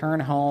to return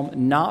home,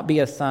 not be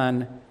a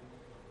son,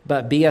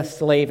 but be a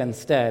slave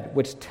instead,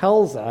 which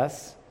tells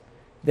us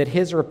that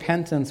his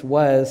repentance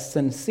was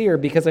sincere,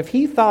 because if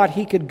he thought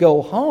he could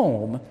go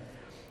home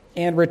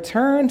and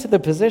return to the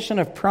position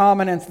of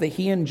prominence that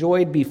he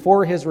enjoyed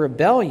before his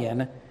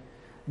rebellion,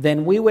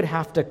 then we would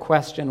have to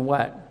question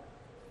what?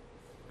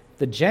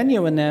 The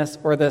genuineness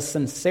or the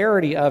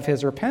sincerity of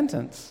his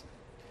repentance.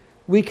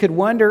 We could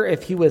wonder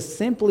if he was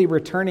simply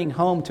returning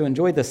home to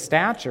enjoy the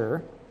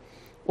stature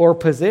or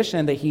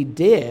position that he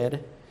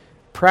did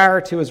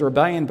prior to his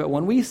rebellion. But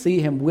when we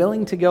see him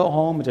willing to go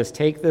home and just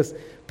take this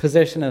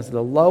position as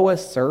the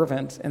lowest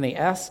servant in the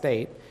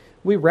estate,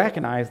 we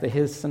recognize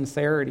his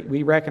sincerity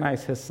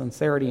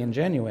and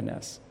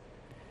genuineness.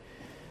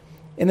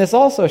 And this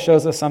also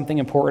shows us something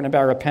important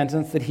about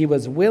repentance, that he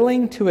was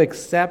willing to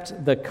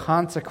accept the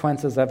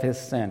consequences of his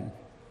sin.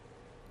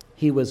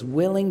 He was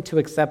willing to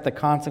accept the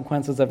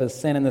consequences of his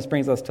sin, and this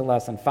brings us to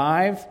lesson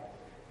 5.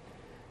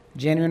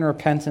 Genuine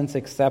repentance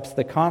accepts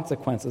the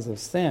consequences of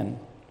sin.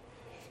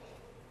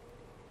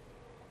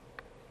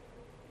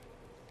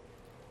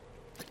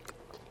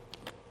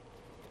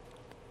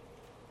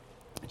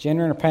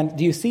 Genuine repentance.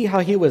 Do you see how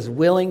he was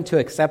willing to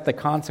accept the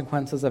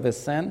consequences of his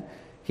sin?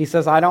 He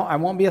says, I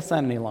won't be a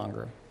son any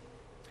longer.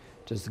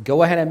 Just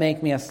go ahead and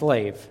make me a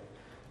slave.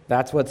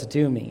 That's what's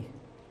due me.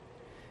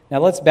 Now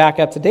let's back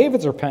up to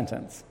David's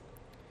repentance,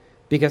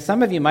 because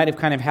some of you might have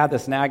kind of had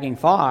this nagging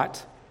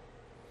thought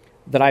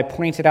that I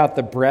pointed out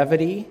the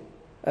brevity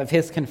of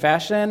his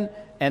confession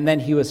and then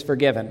he was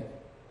forgiven.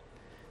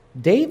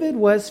 David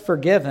was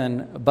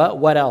forgiven, but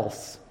what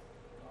else?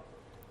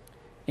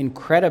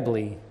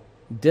 Incredibly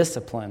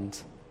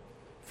disciplined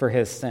for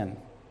his sin.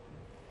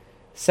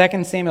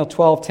 2 Samuel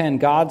 12:10,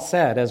 God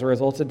said, as a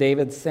result of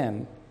David's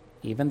sin,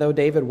 even though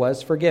David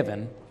was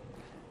forgiven,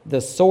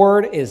 the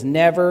sword is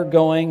never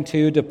going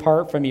to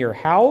depart from your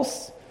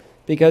house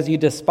because you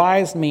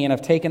despised me and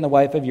have taken the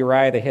wife of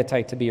Uriah the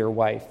Hittite to be your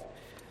wife.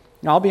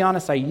 Now, I'll be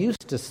honest, I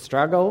used to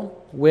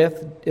struggle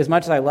with, as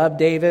much as I love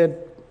David,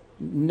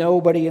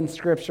 nobody in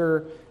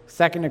Scripture,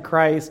 second to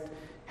Christ,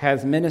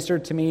 has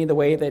ministered to me the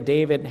way that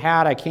David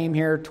had. I came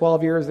here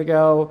 12 years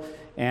ago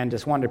and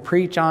just wanted to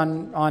preach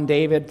on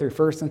David through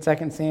 1 and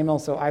 2 Samuel.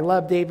 So I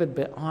love David,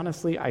 but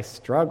honestly, I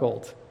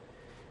struggled.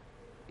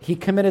 He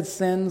committed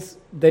sins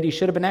that he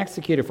should have been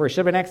executed for. He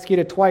should have been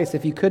executed twice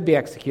if he could be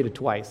executed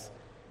twice.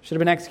 Should have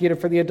been executed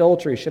for the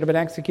adultery. Should have been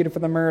executed for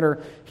the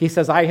murder. He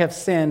says, I have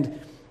sinned.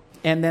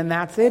 And then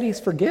that's it. He's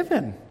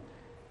forgiven.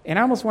 And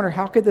I almost wonder,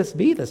 how could this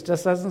be? This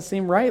just doesn't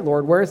seem right,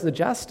 Lord. Where's the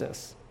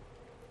justice?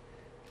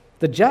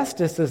 The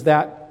justice is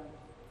that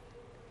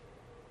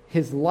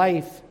his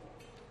life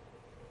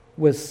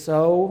was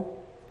so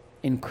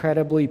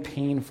incredibly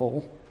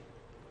painful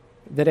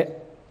that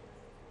it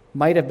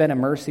might have been a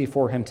mercy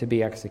for him to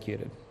be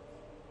executed.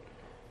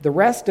 The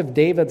rest of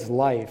David's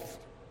life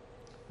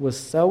was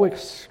so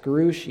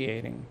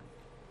excruciating,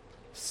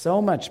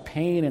 so much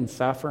pain and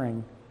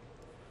suffering,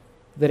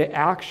 that it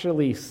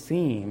actually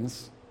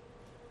seems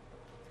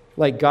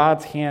like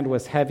God's hand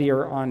was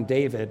heavier on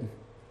David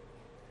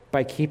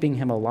by keeping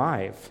him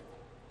alive.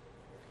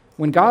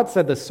 When God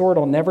said the sword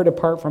will never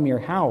depart from your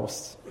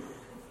house,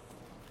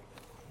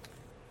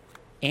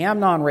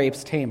 Amnon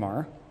rapes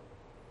Tamar,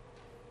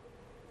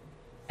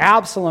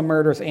 Absalom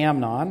murders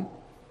Amnon,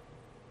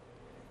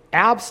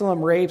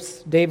 Absalom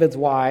rapes David's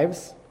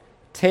wives,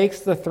 takes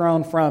the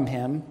throne from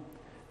him,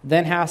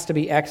 then has to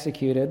be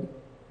executed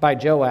by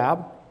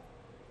Joab,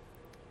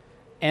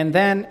 and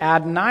then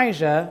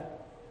Adonijah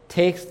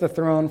takes the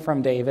throne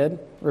from David,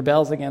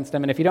 rebels against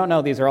him. And if you don't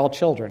know, these are all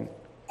children.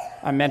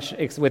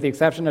 with the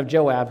exception of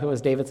Joab, who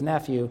was David's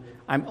nephew,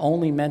 I'm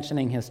only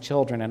mentioning his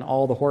children and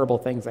all the horrible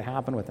things that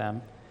happened with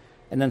them.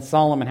 And then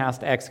Solomon has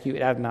to execute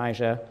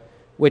Adonijah,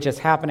 which is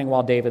happening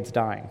while David's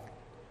dying.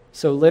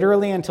 So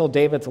literally until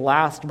David's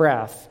last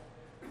breath,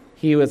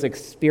 he was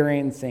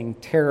experiencing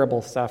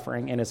terrible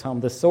suffering in his home.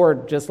 The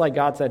sword, just like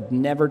God said,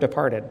 never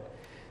departed.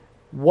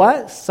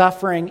 What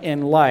suffering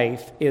in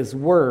life is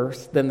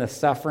worse than the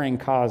suffering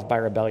caused by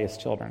rebellious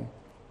children?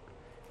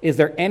 Is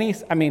there any,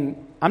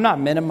 I'm not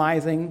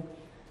minimizing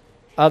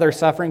other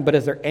suffering, but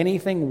is there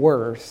anything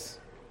worse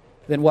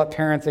than what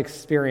parents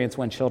experience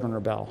when children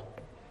rebel?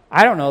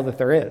 I don't know that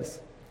there is.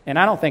 And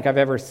I don't think I've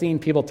ever seen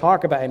people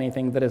talk about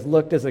anything that has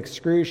looked as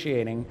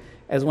excruciating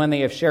as when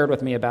they have shared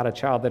with me about a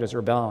child that is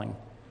rebelling.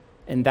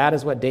 And that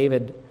is what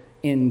David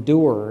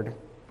endured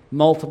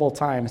multiple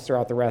times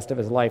throughout the rest of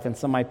his life. And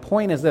so my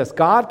point is this: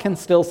 God can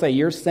still say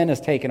your sin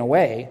is taken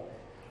away,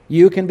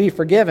 you can be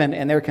forgiven,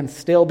 and there can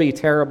still be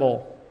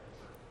terrible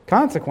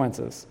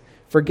consequences.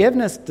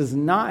 Forgiveness does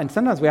not, and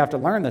sometimes we have to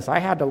learn this. I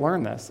had to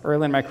learn this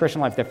early in my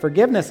Christian life, that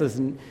forgiveness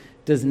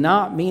does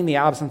not mean the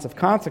absence of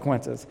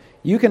consequences.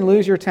 You can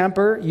lose your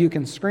temper, you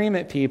can scream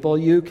at people,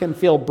 you can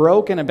feel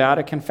broken about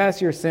it,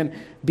 confess your sin,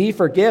 be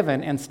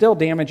forgiven, and still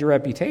damage your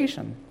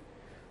reputation.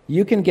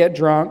 You can get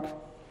drunk,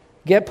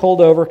 get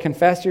pulled over,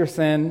 confess your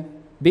sin,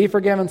 be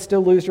forgiven,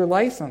 still lose your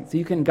license.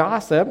 You can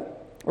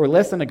gossip or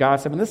listen to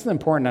gossip, and this is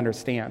important to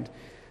understand,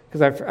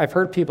 because I've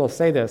heard people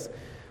say this.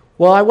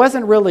 Well, I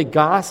wasn't really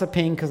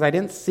gossiping because I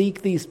didn't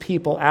seek these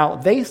people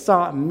out. They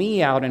sought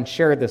me out and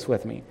shared this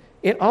with me.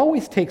 It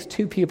always takes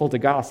two people to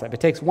gossip. It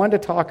takes one to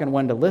talk and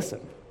one to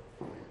listen.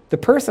 The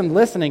person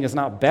listening is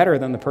not better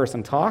than the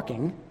person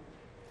talking.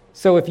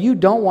 So if you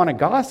don't want to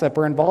gossip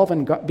or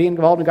be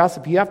involved in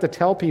gossip, you have to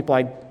tell people,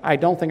 I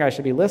don't think I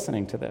should be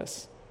listening to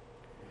this.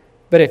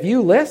 But if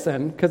you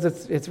listen, because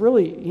it's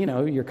really,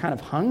 you're kind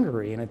of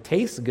hungry and it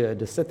tastes good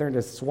to sit there and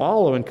just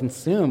swallow and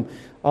consume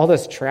all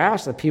this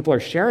trash that people are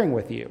sharing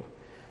with you.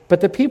 But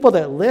the people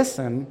that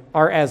listen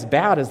are as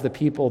bad as the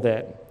people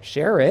that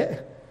share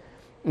it.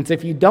 And so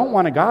if you don't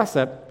want to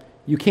gossip,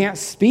 you can't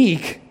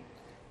speak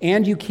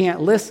and you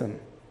can't listen.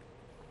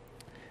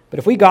 But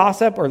if we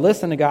gossip or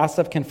listen to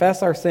gossip,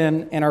 confess our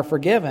sin, and are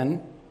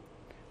forgiven,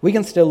 we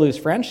can still lose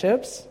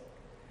friendships.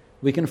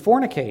 We can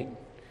fornicate.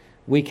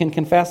 We can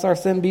confess our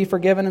sin, be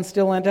forgiven, and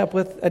still end up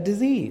with a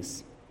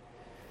disease.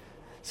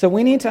 So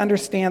we need to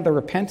understand that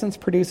repentance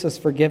produces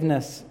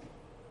forgiveness,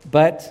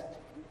 but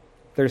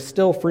there's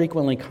still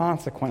frequently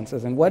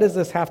consequences. And what does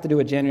this have to do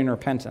with genuine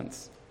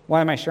repentance?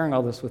 Why am I sharing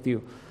all this with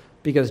you?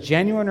 Because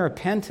genuine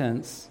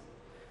repentance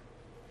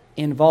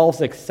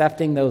involves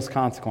accepting those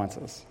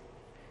consequences.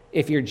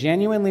 If you're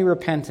genuinely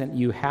repentant,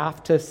 you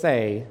have to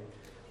say,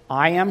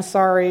 I am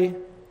sorry,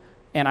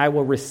 and I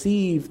will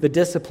receive the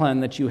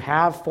discipline that you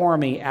have for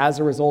me as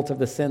a result of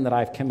the sin that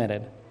I've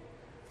committed.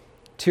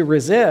 To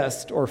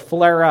resist or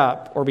flare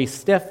up or be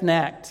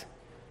stiff-necked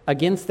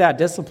against that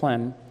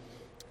discipline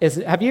is,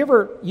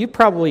 you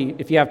probably,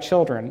 if you have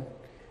children,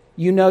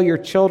 you know your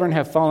children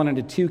have fallen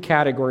into two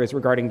categories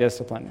regarding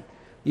discipline.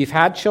 You've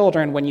had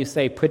children when you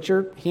say, put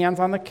your hands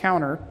on the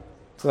counter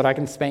so that I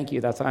can spank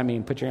you. That's what I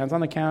mean. Put your hands on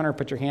the counter,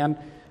 put your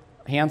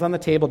hands on the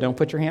table, don't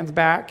put your hands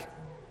back.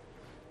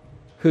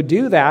 Who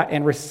do that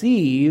and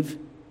receive,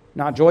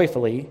 not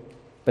joyfully,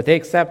 but they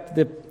accept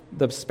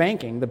the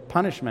spanking, the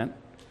punishment.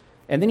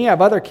 And then you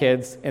have other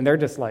kids, and they're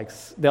just like,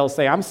 they'll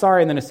say, I'm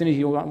sorry, and then as soon as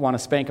you want to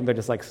spank them, they're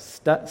just like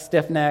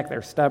stiff-necked,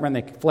 they're stubborn,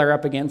 they flare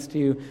up against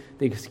you,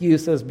 the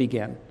excuses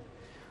begin.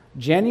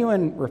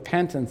 Genuine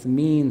repentance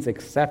means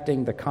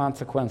accepting the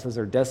consequences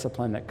or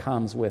discipline that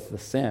comes with the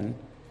sin.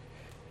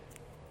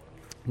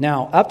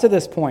 Now, up to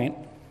this point,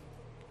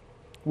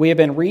 we have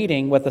been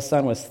reading what the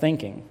son was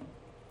thinking.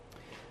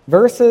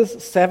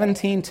 Verses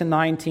 17 to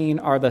 19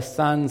 are the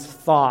son's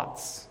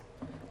thoughts.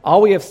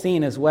 All we have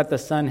seen is what the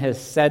son has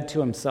said to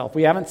himself.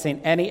 We haven't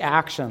seen any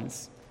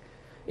actions.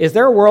 Is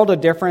there a world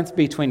of difference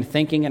between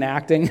thinking and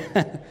acting?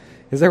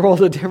 Is there a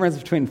world of difference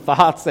between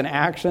thoughts and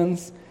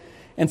actions?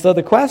 And so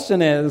the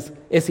question is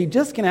he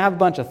just going to have a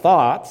bunch of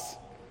thoughts,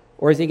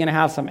 or is he going to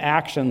have some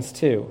actions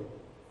too?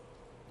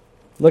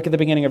 Look at the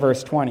beginning of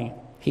verse 20.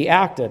 He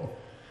acted.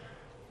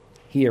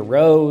 He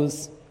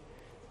arose,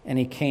 and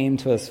he came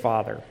to his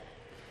father.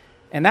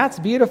 And that's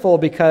beautiful,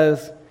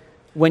 because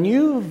when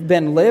you've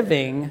been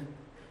living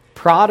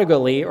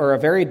prodigally or a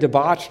very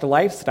debauched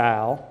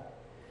lifestyle,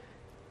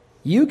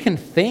 you can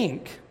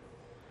think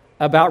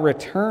about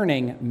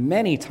returning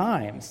many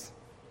times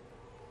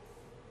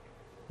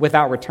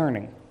without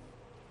returning.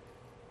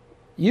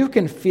 You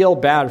can feel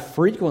bad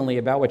frequently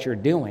about what you're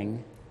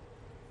doing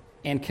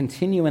and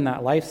continue in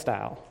that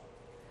lifestyle.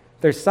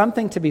 There's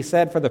something to be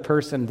said for the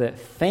person that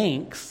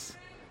thinks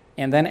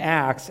and then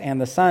acts,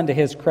 and the son, to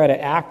his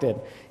credit, acted.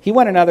 He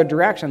went another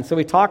direction. So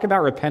we talk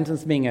about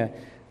repentance being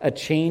a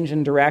change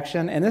in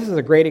direction, and this is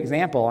a great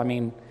example,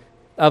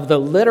 of the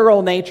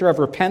literal nature of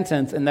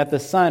repentance, in that the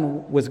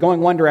son was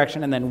going one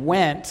direction and then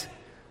went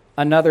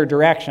another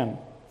direction.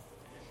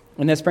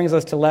 And this brings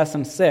us to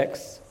lesson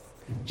 6.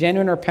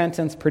 Genuine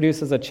repentance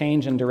produces a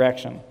change in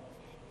direction.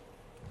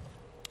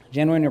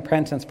 Genuine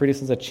repentance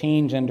produces a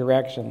change in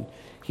direction.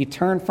 He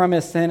turned from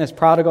his sin, his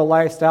prodigal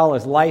lifestyle,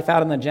 his life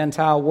out in the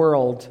Gentile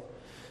world,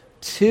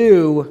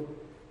 to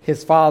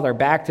his Father,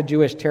 back to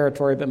Jewish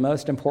territory, but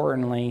most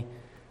importantly,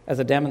 as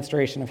a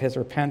demonstration of his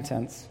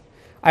repentance.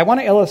 I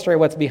want to illustrate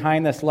what's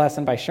behind this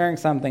lesson by sharing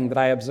something that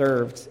I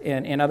observed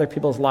in other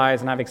people's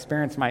lives, and I've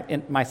experienced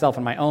myself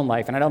in my own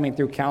life. And I don't mean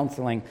through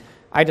counseling.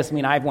 I just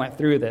mean I've went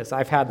through this.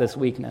 I've had this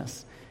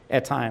weakness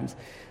at times.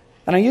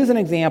 And I use an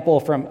example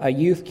from a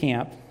youth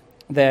camp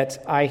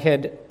that I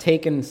had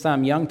taken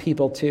some young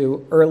people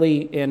to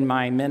early in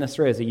my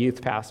ministry as a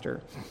youth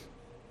pastor.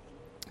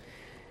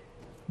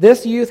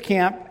 This youth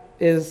camp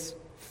is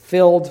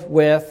filled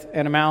with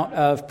an amount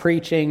of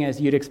preaching as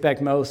you'd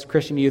expect most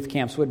Christian youth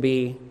camps would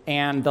be.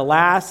 And the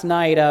last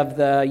night of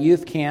the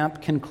youth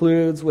camp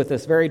concludes with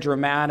this very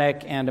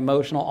dramatic and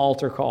emotional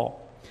altar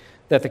call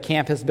that the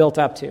camp has built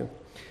up to.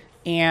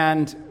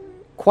 And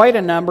quite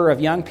a number of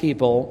young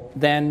people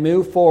then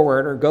move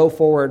forward or go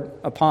forward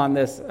upon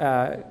this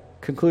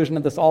conclusion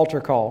of this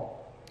altar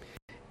call.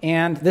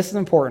 And this is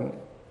important.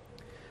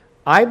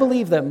 I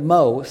believe that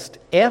most,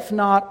 if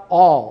not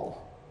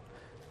all,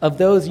 of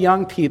those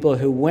young people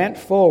who went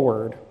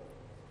forward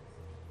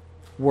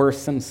were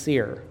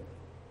sincere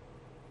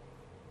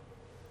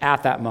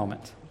at that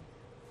moment.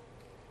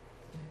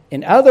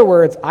 In other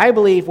words, I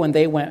believe when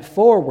they went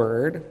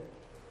forward,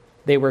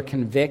 they were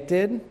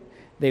convicted,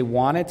 they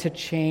wanted to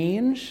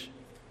change,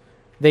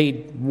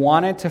 they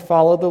wanted to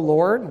follow the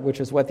Lord, which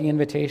is what the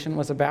invitation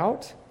was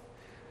about.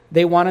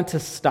 They wanted to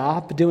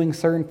stop doing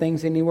certain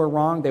things they knew were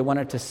wrong. They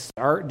wanted to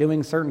start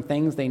doing certain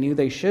things they knew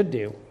they should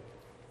do.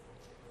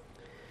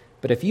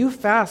 But if you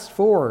fast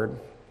forward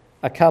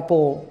a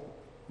couple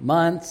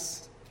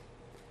months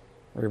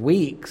or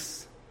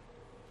weeks,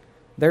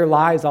 their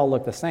lives all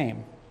look the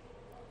same.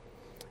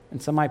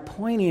 And so my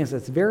point is,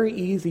 it's very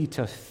easy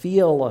to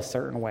feel a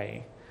certain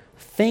way,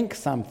 think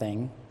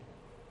something,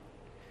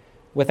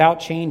 without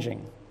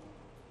changing,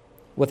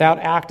 without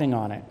acting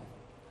on it,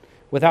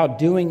 without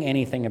doing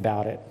anything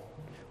about it,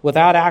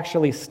 without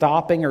actually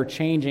stopping or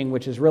changing,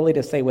 which is really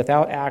to say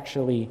without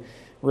actually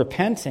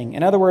repenting.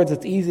 In other words,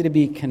 it's easy to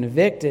be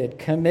convicted,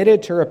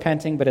 committed to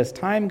repenting, but as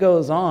time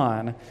goes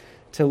on,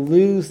 to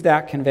lose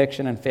that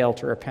conviction and fail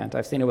to repent.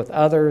 I've seen it with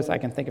others. I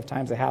can think of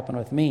times it happened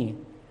with me.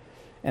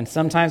 And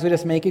sometimes we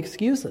just make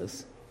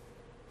excuses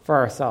for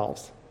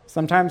ourselves.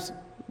 Sometimes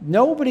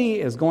nobody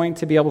is going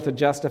to be able to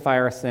justify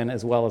our sin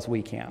as well as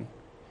we can.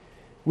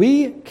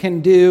 We can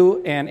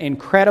do an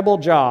incredible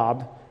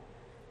job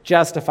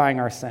justifying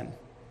our sin.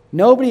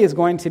 Nobody is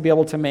going to be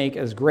able to make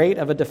as great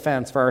of a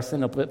defense for our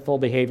sinful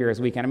behavior as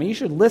we can. I mean, you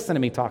should listen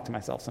to me talk to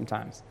myself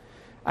sometimes.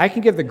 I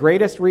can give the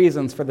greatest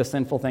reasons for the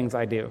sinful things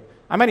I do.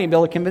 I might even be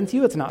able to convince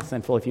you it's not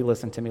sinful if you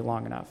listen to me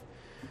long enough.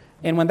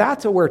 And when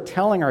that's what we're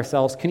telling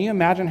ourselves, can you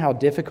imagine how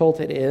difficult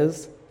it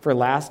is for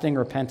lasting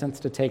repentance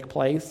to take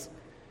place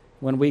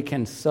when we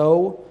can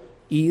so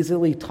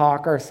easily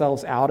talk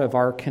ourselves out of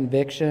our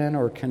conviction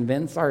or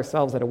convince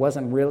ourselves that it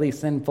wasn't really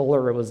sinful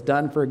or it was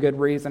done for a good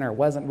reason or it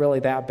wasn't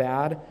really that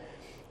bad?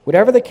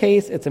 Whatever the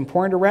case, it's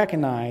important to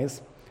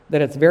recognize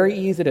that it's very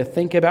easy to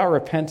think about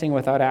repenting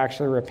without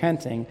actually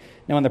repenting.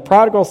 Now, in the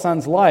prodigal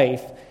son's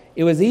life,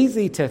 it was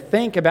easy to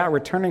think about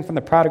returning from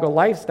the prodigal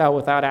lifestyle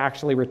without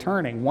actually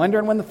returning,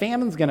 wondering when the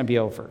famine's going to be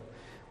over,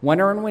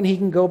 wondering when he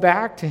can go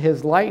back to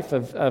his life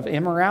of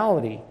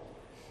immorality.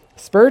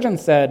 Spurgeon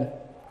said,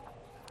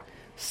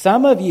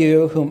 "Some of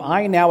you whom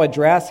I now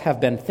address have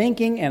been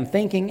thinking and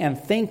thinking and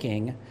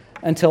thinking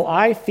until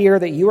I fear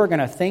that you are going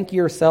to think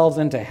yourselves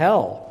into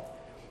hell.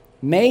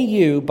 May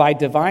you, by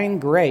divine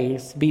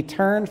grace, be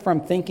turned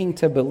from thinking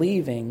to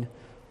believing,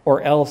 or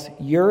else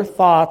your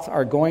thoughts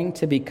are going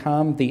to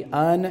become the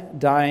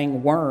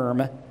undying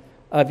worm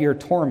of your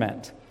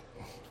torment."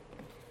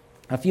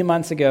 A few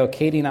months ago,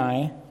 Katie and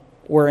I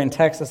were in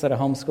Texas at a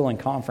homeschooling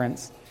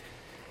conference,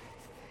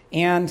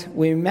 and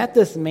we met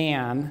this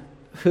man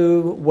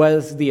who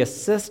was the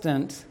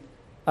assistant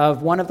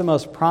of one of the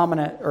most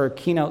prominent or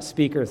keynote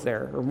speakers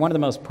there, or one of the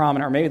most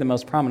prominent, or maybe the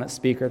most prominent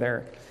speaker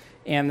there.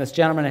 And this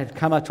gentleman had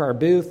come up to our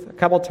booth a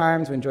couple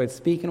times. We enjoyed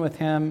speaking with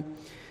him.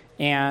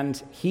 And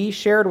he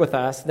shared with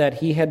us that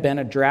he had been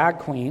a drag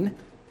queen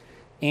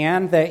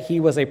and that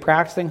he was a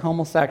practicing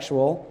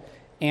homosexual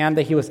and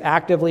that he was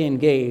actively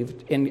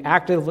engaged. I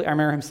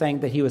remember him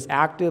saying that he was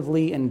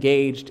actively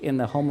engaged in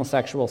the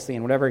homosexual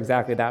scene, whatever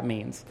exactly that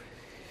means.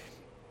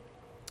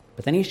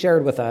 But then he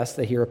shared with us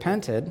that he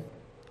repented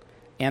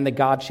and that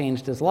God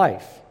changed his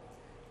life.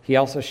 He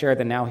also shared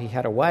that now he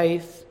had a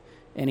wife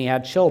and he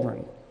had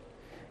children.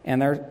 And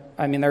there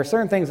are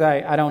certain things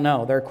I don't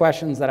know. There are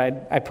questions that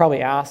I'd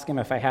probably ask him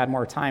if I had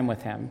more time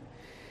with him.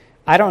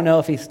 I don't know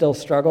if he still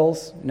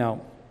struggles.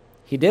 No.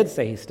 He did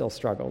say he still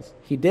struggles.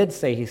 He did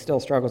say he still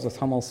struggles with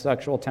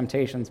homosexual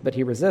temptations, but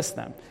he resists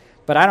them.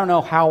 But I don't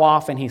know how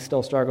often he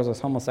still struggles with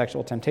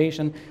homosexual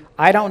temptation.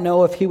 I don't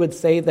know if he would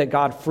say that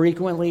God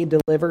frequently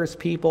delivers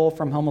people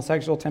from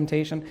homosexual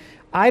temptation.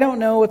 I don't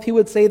know if he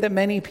would say that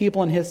many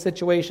people in his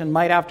situation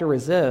might have to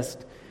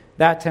resist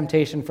that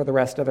temptation for the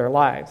rest of their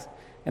lives.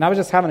 And I was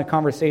just having a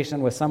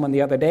conversation with someone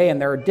the other day,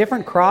 and there are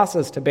different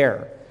crosses to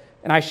bear.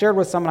 And I shared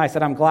with someone, I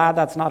said, I'm glad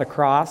that's not a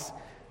cross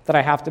that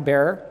I have to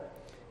bear.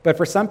 But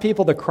for some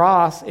people, the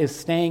cross is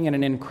staying in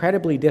an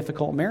incredibly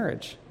difficult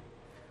marriage.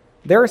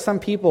 There are some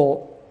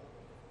people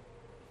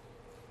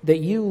that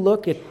you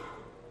look at,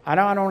 I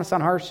don't want to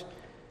sound harsh,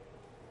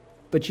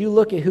 but you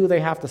look at who they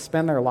have to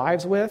spend their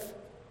lives with,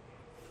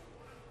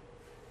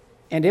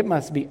 and it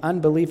must be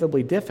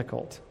unbelievably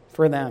difficult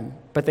for them.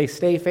 But they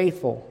stay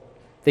faithful.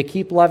 They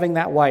keep loving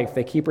that wife.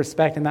 They keep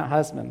respecting that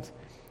husband.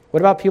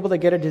 What about people that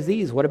get a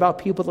disease? What about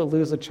people that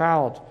lose a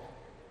child?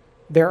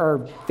 There are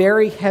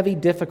very heavy,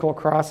 difficult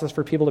crosses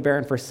for people to bear,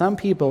 and for some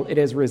people, it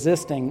is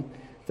resisting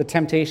the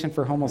temptation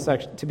for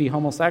to be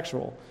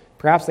homosexual.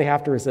 Perhaps they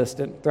have to resist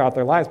it throughout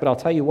their lives, but I'll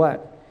tell you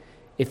what,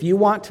 if you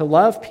want to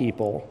love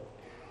people,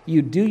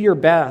 you do your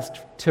best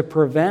to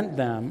prevent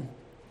them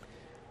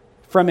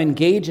from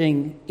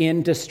engaging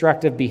in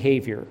destructive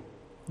behavior.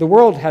 The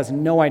world has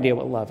no idea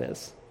what love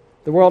is.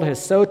 The world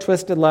has so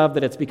twisted love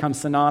that it's become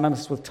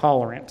synonymous with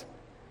tolerant.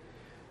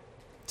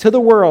 To the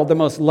world, the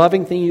most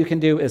loving thing you can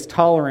do is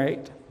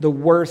tolerate the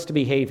worst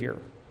behavior.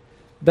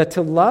 But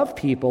to love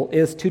people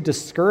is to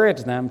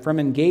discourage them from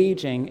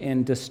engaging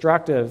in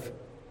destructive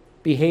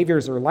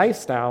behaviors or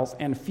lifestyles,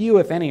 and few,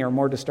 if any, are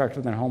more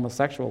destructive than a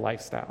homosexual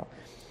lifestyle.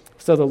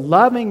 So the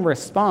loving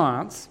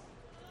response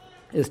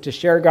is to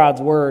share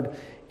God's word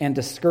and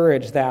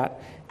discourage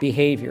that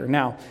behavior.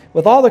 Now,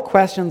 with all the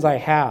questions I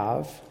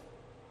have,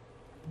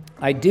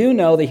 I do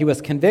know that he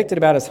was convicted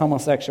about his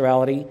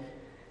homosexuality.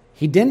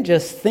 He didn't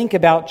just think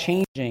about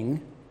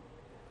changing,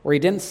 or he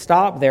didn't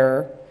stop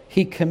there.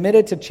 He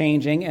committed to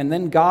changing, and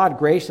then God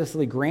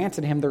graciously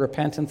granted him the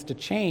repentance to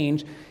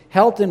change,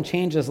 helped him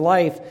change his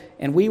life,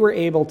 and we were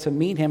able to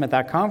meet him at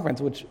that conference,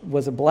 which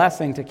was a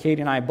blessing to Katie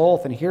and I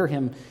both, and hear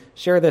him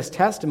share this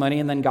testimony,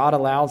 and then God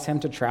allows him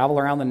to travel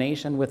around the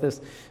nation with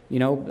this,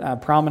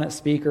 prominent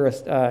speaker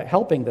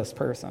helping this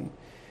person.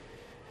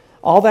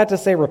 All that to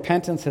say,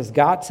 repentance has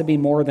got to be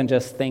more than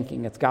just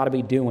thinking. It's got to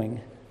be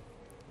doing.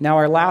 Now,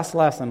 our last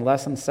lesson,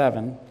 lesson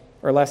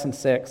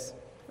 6,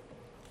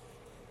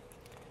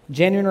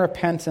 genuine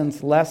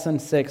repentance, lesson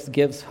 6,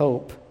 gives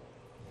hope.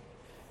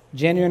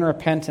 Genuine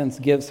repentance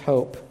gives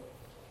hope.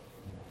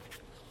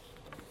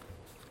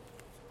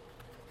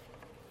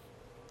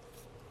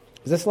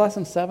 Is this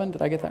lesson 7?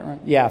 Did I get that wrong?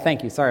 Yeah,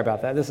 thank you. Sorry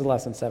about that. This is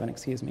lesson 7,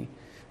 excuse me.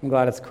 I'm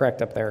glad it's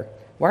correct up there.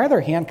 Why are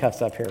there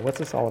handcuffs up here? What's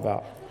this all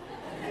about?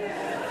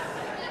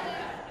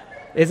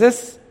 Is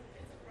this...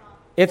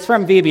 It's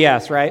from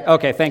VBS, right?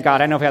 Okay, thank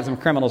God. I know if we had some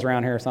criminals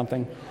around here or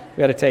something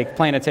we had to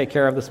plan to take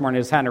care of this morning.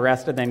 We just hadn't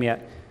arrested them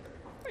yet.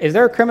 Is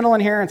there a criminal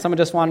in here and someone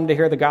just wanted to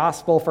hear the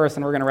gospel first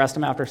and we're going to arrest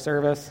him after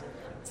service?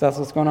 So that's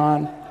what's going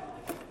on?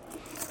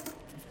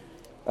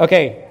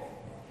 Okay.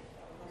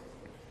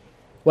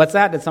 What's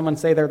that? Did someone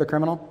say they're the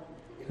criminal?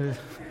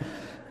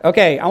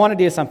 Okay, I want to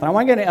do something. I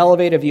want to get an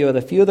elevated view of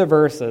a few of the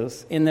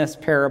verses in this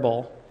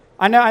parable.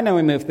 I know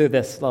we moved through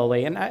this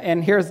slowly, and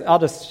I'll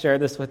just share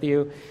this with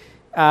you.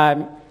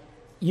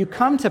 You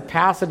come to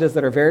passages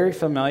that are very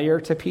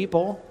familiar to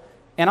people,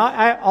 and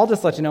I'll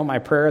just let you know my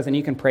prayers, and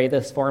you can pray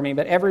this for me,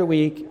 but every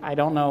week, I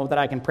don't know that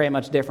I can pray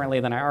much differently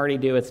than I already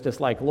do. It's just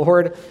like,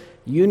 Lord,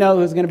 you know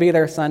who's going to be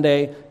there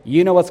Sunday.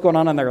 You know what's going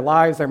on in their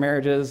lives, their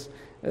marriages,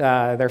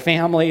 their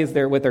families,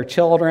 with their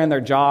children, their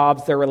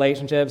jobs, their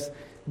relationships.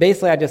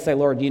 Basically, I just say,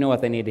 Lord, you know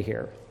what they need to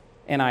hear,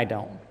 and I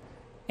don't.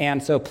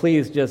 And so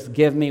please just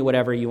give me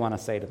whatever you want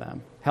to say to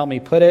them. Help me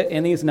put it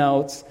in these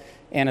notes.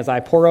 And as I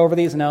pour over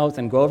these notes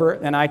and go over,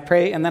 and I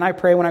pray when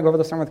I go over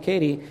the sermon with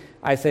Katie,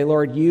 I say,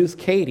 Lord, use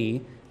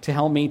Katie to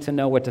help me to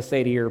know what to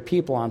say to your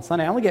people on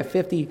Sunday. I only get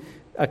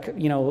a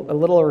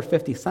little over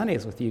 50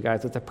 Sundays with you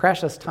guys. It's a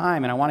precious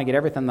time, and I want to get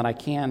everything that I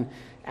can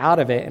out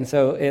of it. And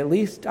so at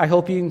least I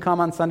hope you can come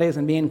on Sundays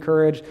and be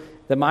encouraged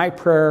that my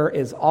prayer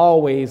is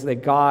always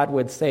that God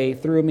would say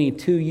through me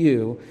to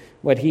you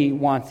what he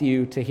wants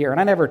you to hear.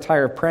 And I never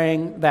tire of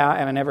praying that,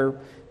 and I never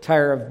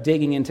tire of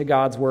digging into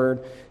God's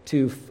word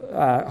to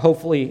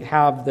hopefully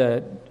have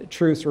the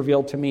truths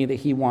revealed to me that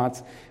he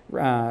wants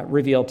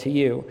revealed to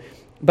you.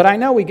 But I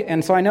know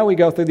we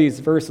go through these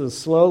verses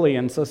slowly,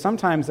 and so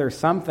sometimes there's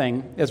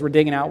something as we're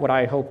digging out what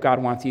I hope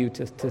God wants you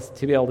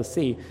to be able to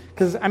see.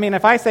 Because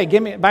if I say,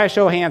 give me by a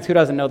show of hands, who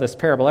doesn't know this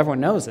parable?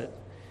 Everyone knows it.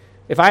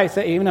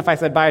 Even if I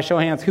said by a show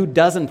of hands, who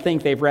doesn't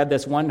think they've read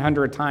this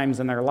 100 times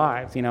in their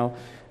lives?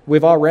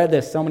 We've all read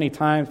this so many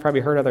times, probably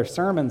heard other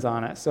sermons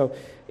on it. So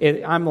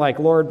I'm like,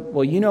 Lord,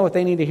 well, you know what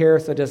they need to hear,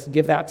 so just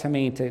give that to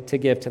me to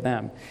give to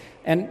them.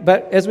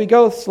 But as we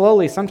go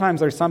slowly, sometimes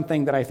there's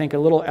something that I think a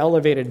little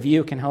elevated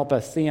view can help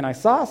us see. And I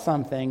saw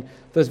something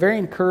that was very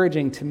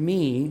encouraging to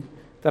me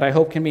that I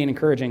hope can be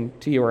encouraging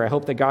to you, or I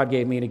hope that God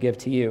gave me to give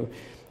to you.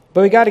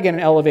 But we got to get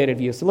an elevated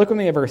view. So look with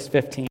me at verse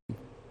 15.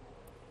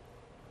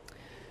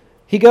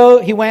 He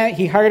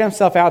hired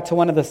himself out to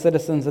one of the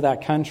citizens of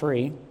that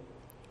country,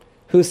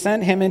 who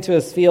sent him into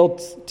his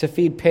fields to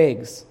feed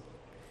pigs.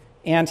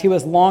 And he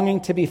was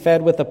longing to be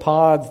fed with the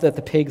pods that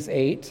the pigs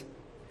ate,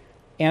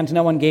 and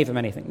no one gave him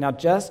anything. Now,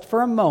 just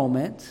for a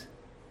moment,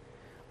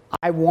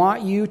 I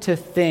want you to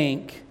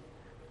think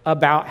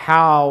about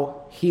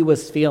how he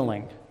was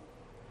feeling.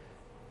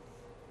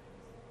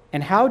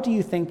 And how do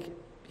you think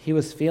he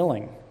was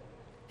feeling?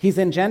 He's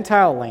in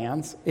Gentile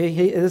lands.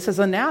 This is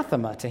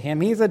anathema to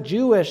him. He's a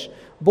Jewish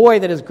boy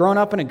that has grown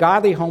up in a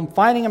godly home,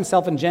 finding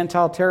himself in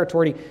Gentile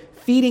territory,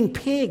 feeding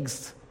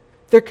pigs.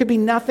 There could be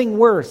nothing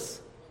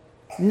worse,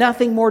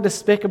 nothing more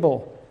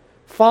despicable,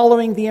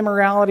 following the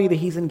immorality that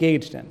he's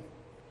engaged in.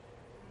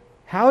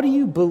 How do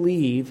you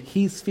believe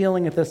he's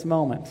feeling at this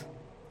moment?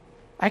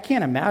 I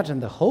can't imagine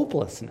the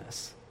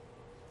hopelessness.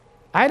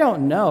 I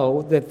don't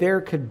know that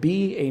there could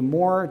be a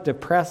more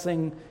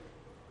depressing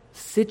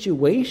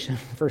situation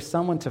for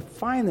someone to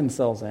find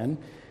themselves in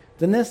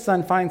than this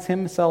son finds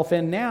himself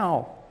in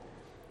now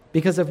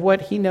because of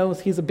what he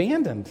knows he's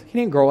abandoned. He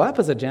didn't grow up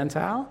as a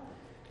Gentile.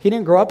 He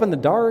didn't grow up in the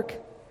dark.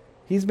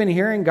 He's been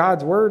hearing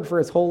God's word for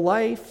his whole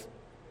life.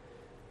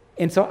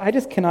 And so I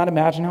just cannot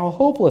imagine how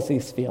hopeless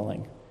he's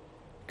feeling.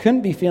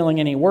 Couldn't be feeling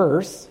any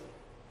worse.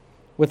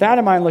 With that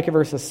in mind, look at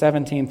verses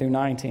 17 through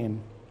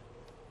 19.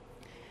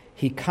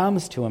 He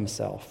comes to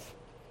himself.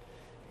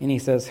 And he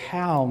says,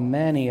 how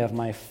many of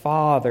my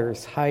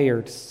father's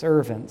hired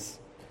servants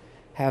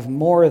have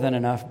more than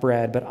enough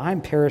bread, but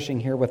I'm perishing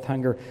here with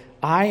hunger.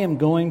 I am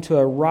going to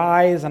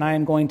arise and I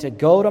am going to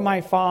go to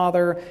my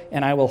father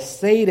and I will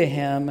say to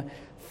him,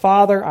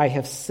 Father, I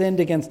have sinned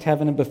against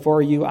heaven and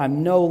before you.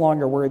 I'm no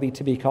longer worthy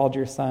to be called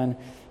your son.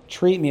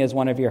 Treat me as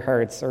one of your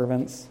hired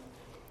servants.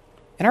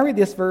 And I read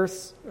this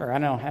verse, or I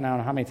don't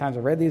know how many times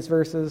I've read these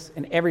verses,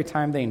 and every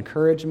time they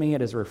encourage me,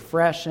 it is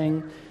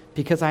refreshing,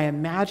 because I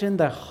imagine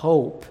the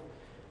hope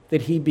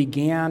that he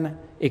began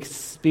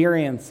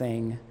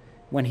experiencing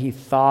when he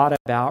thought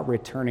about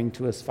returning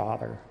to his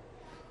father.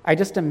 I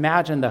just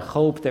imagine the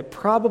hope that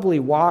probably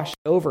washed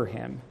over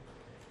him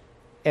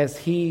as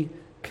he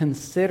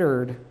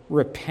considered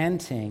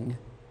repenting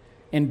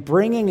and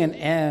bringing an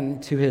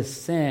end to his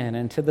sin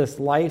and to this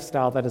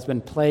lifestyle that has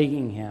been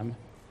plaguing him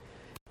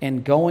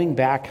and going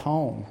back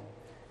home.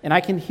 And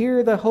I can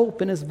hear the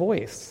hope in his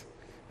voice.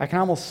 I can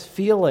almost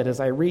feel it as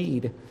I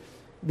read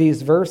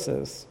these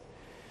verses.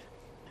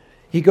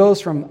 He goes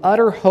from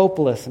utter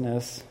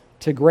hopelessness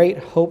to great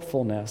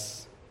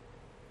hopefulness.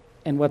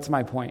 And what's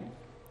my point?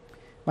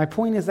 My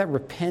point is that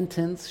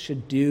repentance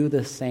should do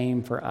the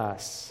same for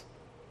us.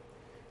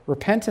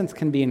 Repentance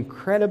can be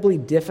incredibly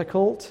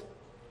difficult,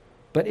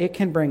 but it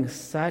can bring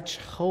such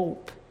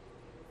hope.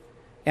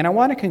 And I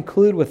want to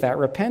conclude with that.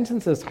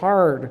 Repentance is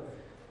hard,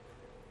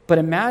 but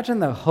imagine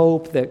the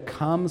hope that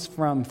comes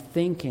from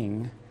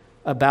thinking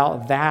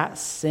about that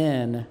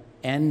sin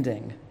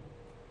ending.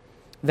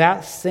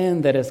 That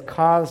sin that has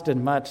caused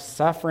much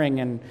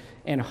suffering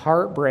and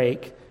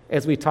heartbreak,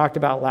 as we talked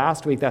about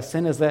last week, that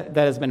sin is that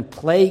has been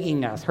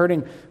plaguing us,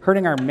 hurting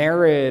our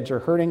marriage, or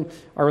hurting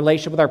our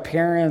relationship with our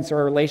parents, or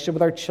our relationship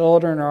with our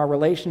children, or our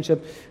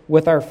relationship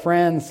with our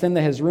friends, sin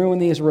that has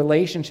ruined these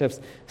relationships,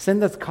 sin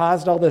that's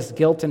caused all this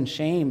guilt and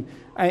shame.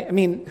 I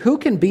mean, who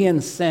can be in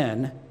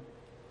sin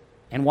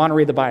and want to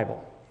read the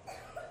Bible?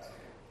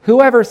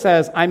 Whoever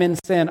says, I'm in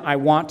sin, I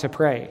want to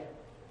pray.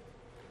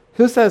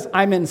 Who says,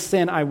 I'm in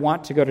sin, I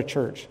want to go to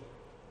church?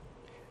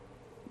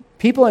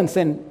 People in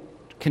sin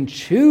can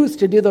choose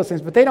to do those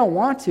things, but they don't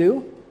want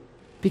to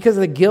because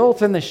the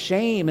guilt and the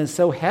shame is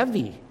so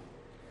heavy.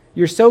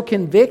 You're so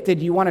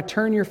convicted, you want to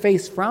turn your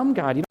face from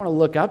God. You don't want to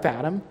look up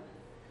at him.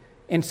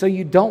 And so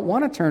you don't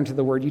want to turn to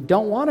the Word. You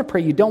don't want to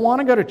pray. You don't want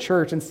to go to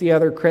church and see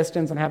other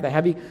Christians and have the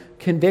heavy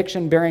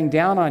conviction bearing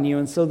down on you.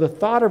 And so the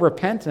thought of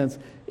repentance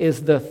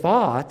is the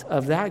thought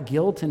of that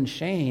guilt and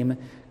shame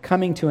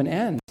coming to an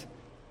end.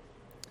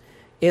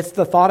 It's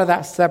the thought of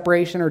that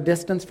separation or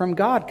distance from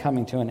God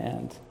coming to an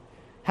end.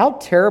 How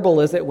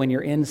terrible is it when you're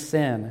in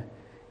sin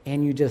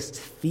and you just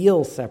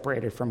feel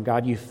separated from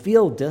God? You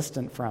feel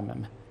distant from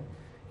him.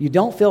 You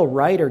don't feel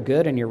right or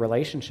good in your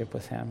relationship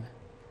with him.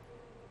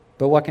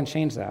 But what can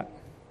change that?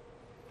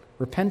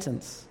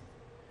 Repentance.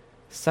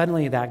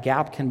 Suddenly that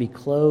gap can be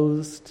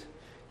closed.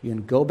 You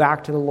can go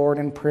back to the Lord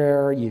in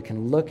prayer. You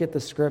can look at the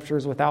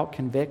scriptures without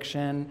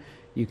conviction.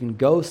 You can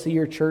go see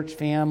your church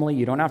family.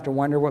 You don't have to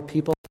wonder what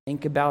people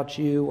think about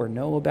you or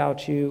know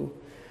about you.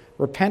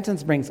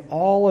 Repentance brings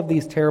all of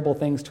these terrible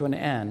things to an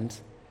end.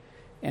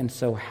 And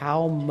so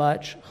how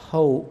much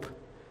hope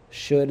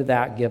should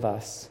that give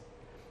us?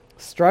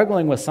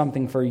 Struggling with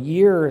something for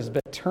years,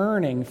 but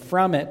turning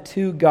from it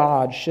to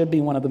God should be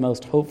one of the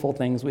most hopeful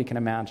things we can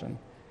imagine.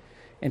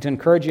 And to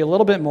encourage you a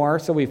little bit more,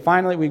 so we've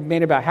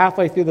made about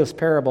halfway through this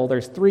parable.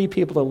 There's 3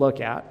 people to look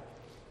at.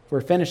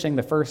 We're finishing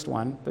the first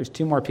one. There's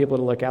 2 more people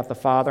to look at, the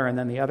father and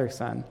then the other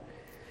son.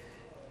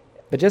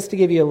 But just to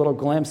give you a little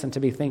glimpse and to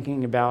be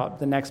thinking about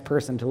the next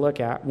person to look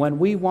at, when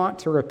we want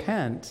to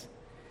repent,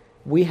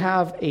 we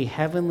have a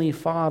heavenly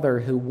Father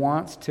who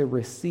wants to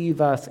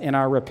receive us in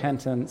our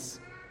repentance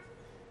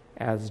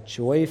as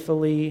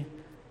joyfully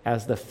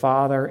as the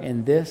Father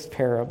in this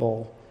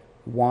parable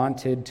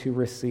wanted to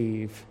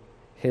receive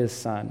his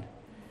Son.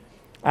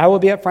 I will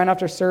be up front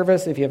after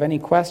service. If you have any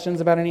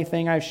questions about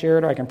anything I've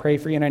shared, or I can pray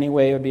for you in any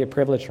way, it would be a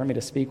privilege for me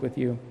to speak with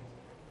you.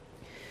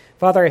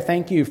 Father, I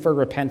thank you for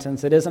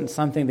repentance. It isn't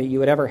something that you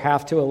would ever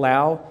have to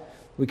allow.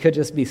 We could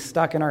just be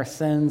stuck in our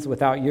sins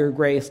without your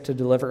grace to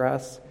deliver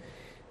us.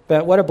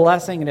 But what a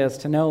blessing it is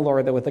to know,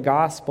 Lord, that with the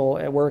gospel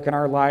at work in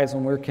our lives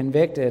when we're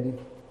convicted,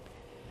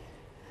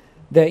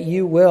 that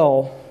you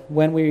will,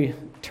 when we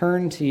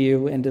turn to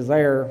you and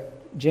desire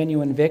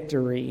genuine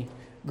victory,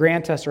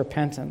 grant us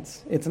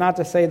repentance. It's not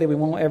to say that we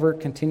won't ever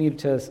continue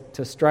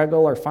to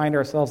struggle or find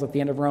ourselves at the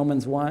end of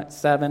Romans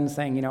 7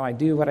 saying, I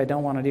do what I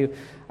don't want to do,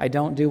 I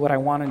don't do what I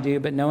want to do,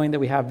 but knowing that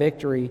we have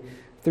victory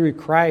through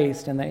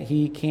Christ and that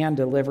he can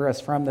deliver us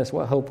from this,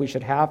 what hope we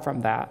should have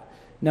from that,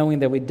 knowing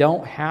that we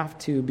don't have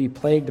to be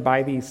plagued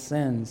by these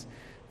sins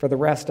for the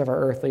rest of our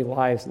earthly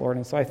lives, Lord.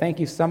 And so I thank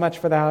you so much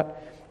for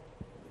that.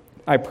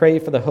 I pray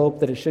for the hope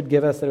that it should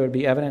give us, that it would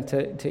be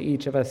evident to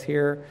each of us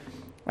here.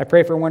 I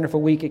pray for a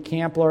wonderful week at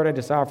camp, Lord. I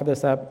just offer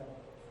this up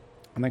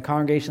on the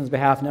congregation's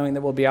behalf, knowing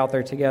that we'll be out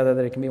there together,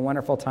 that it can be a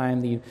wonderful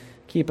time, that you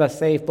keep us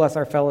safe, bless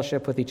our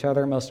fellowship with each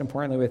other, most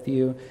importantly with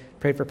you.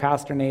 Pray for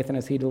Pastor Nathan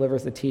as he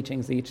delivers the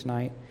teachings each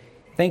night.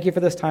 Thank you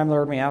for this time,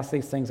 Lord. We ask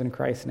these things in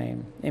Christ's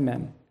name.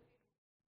 Amen.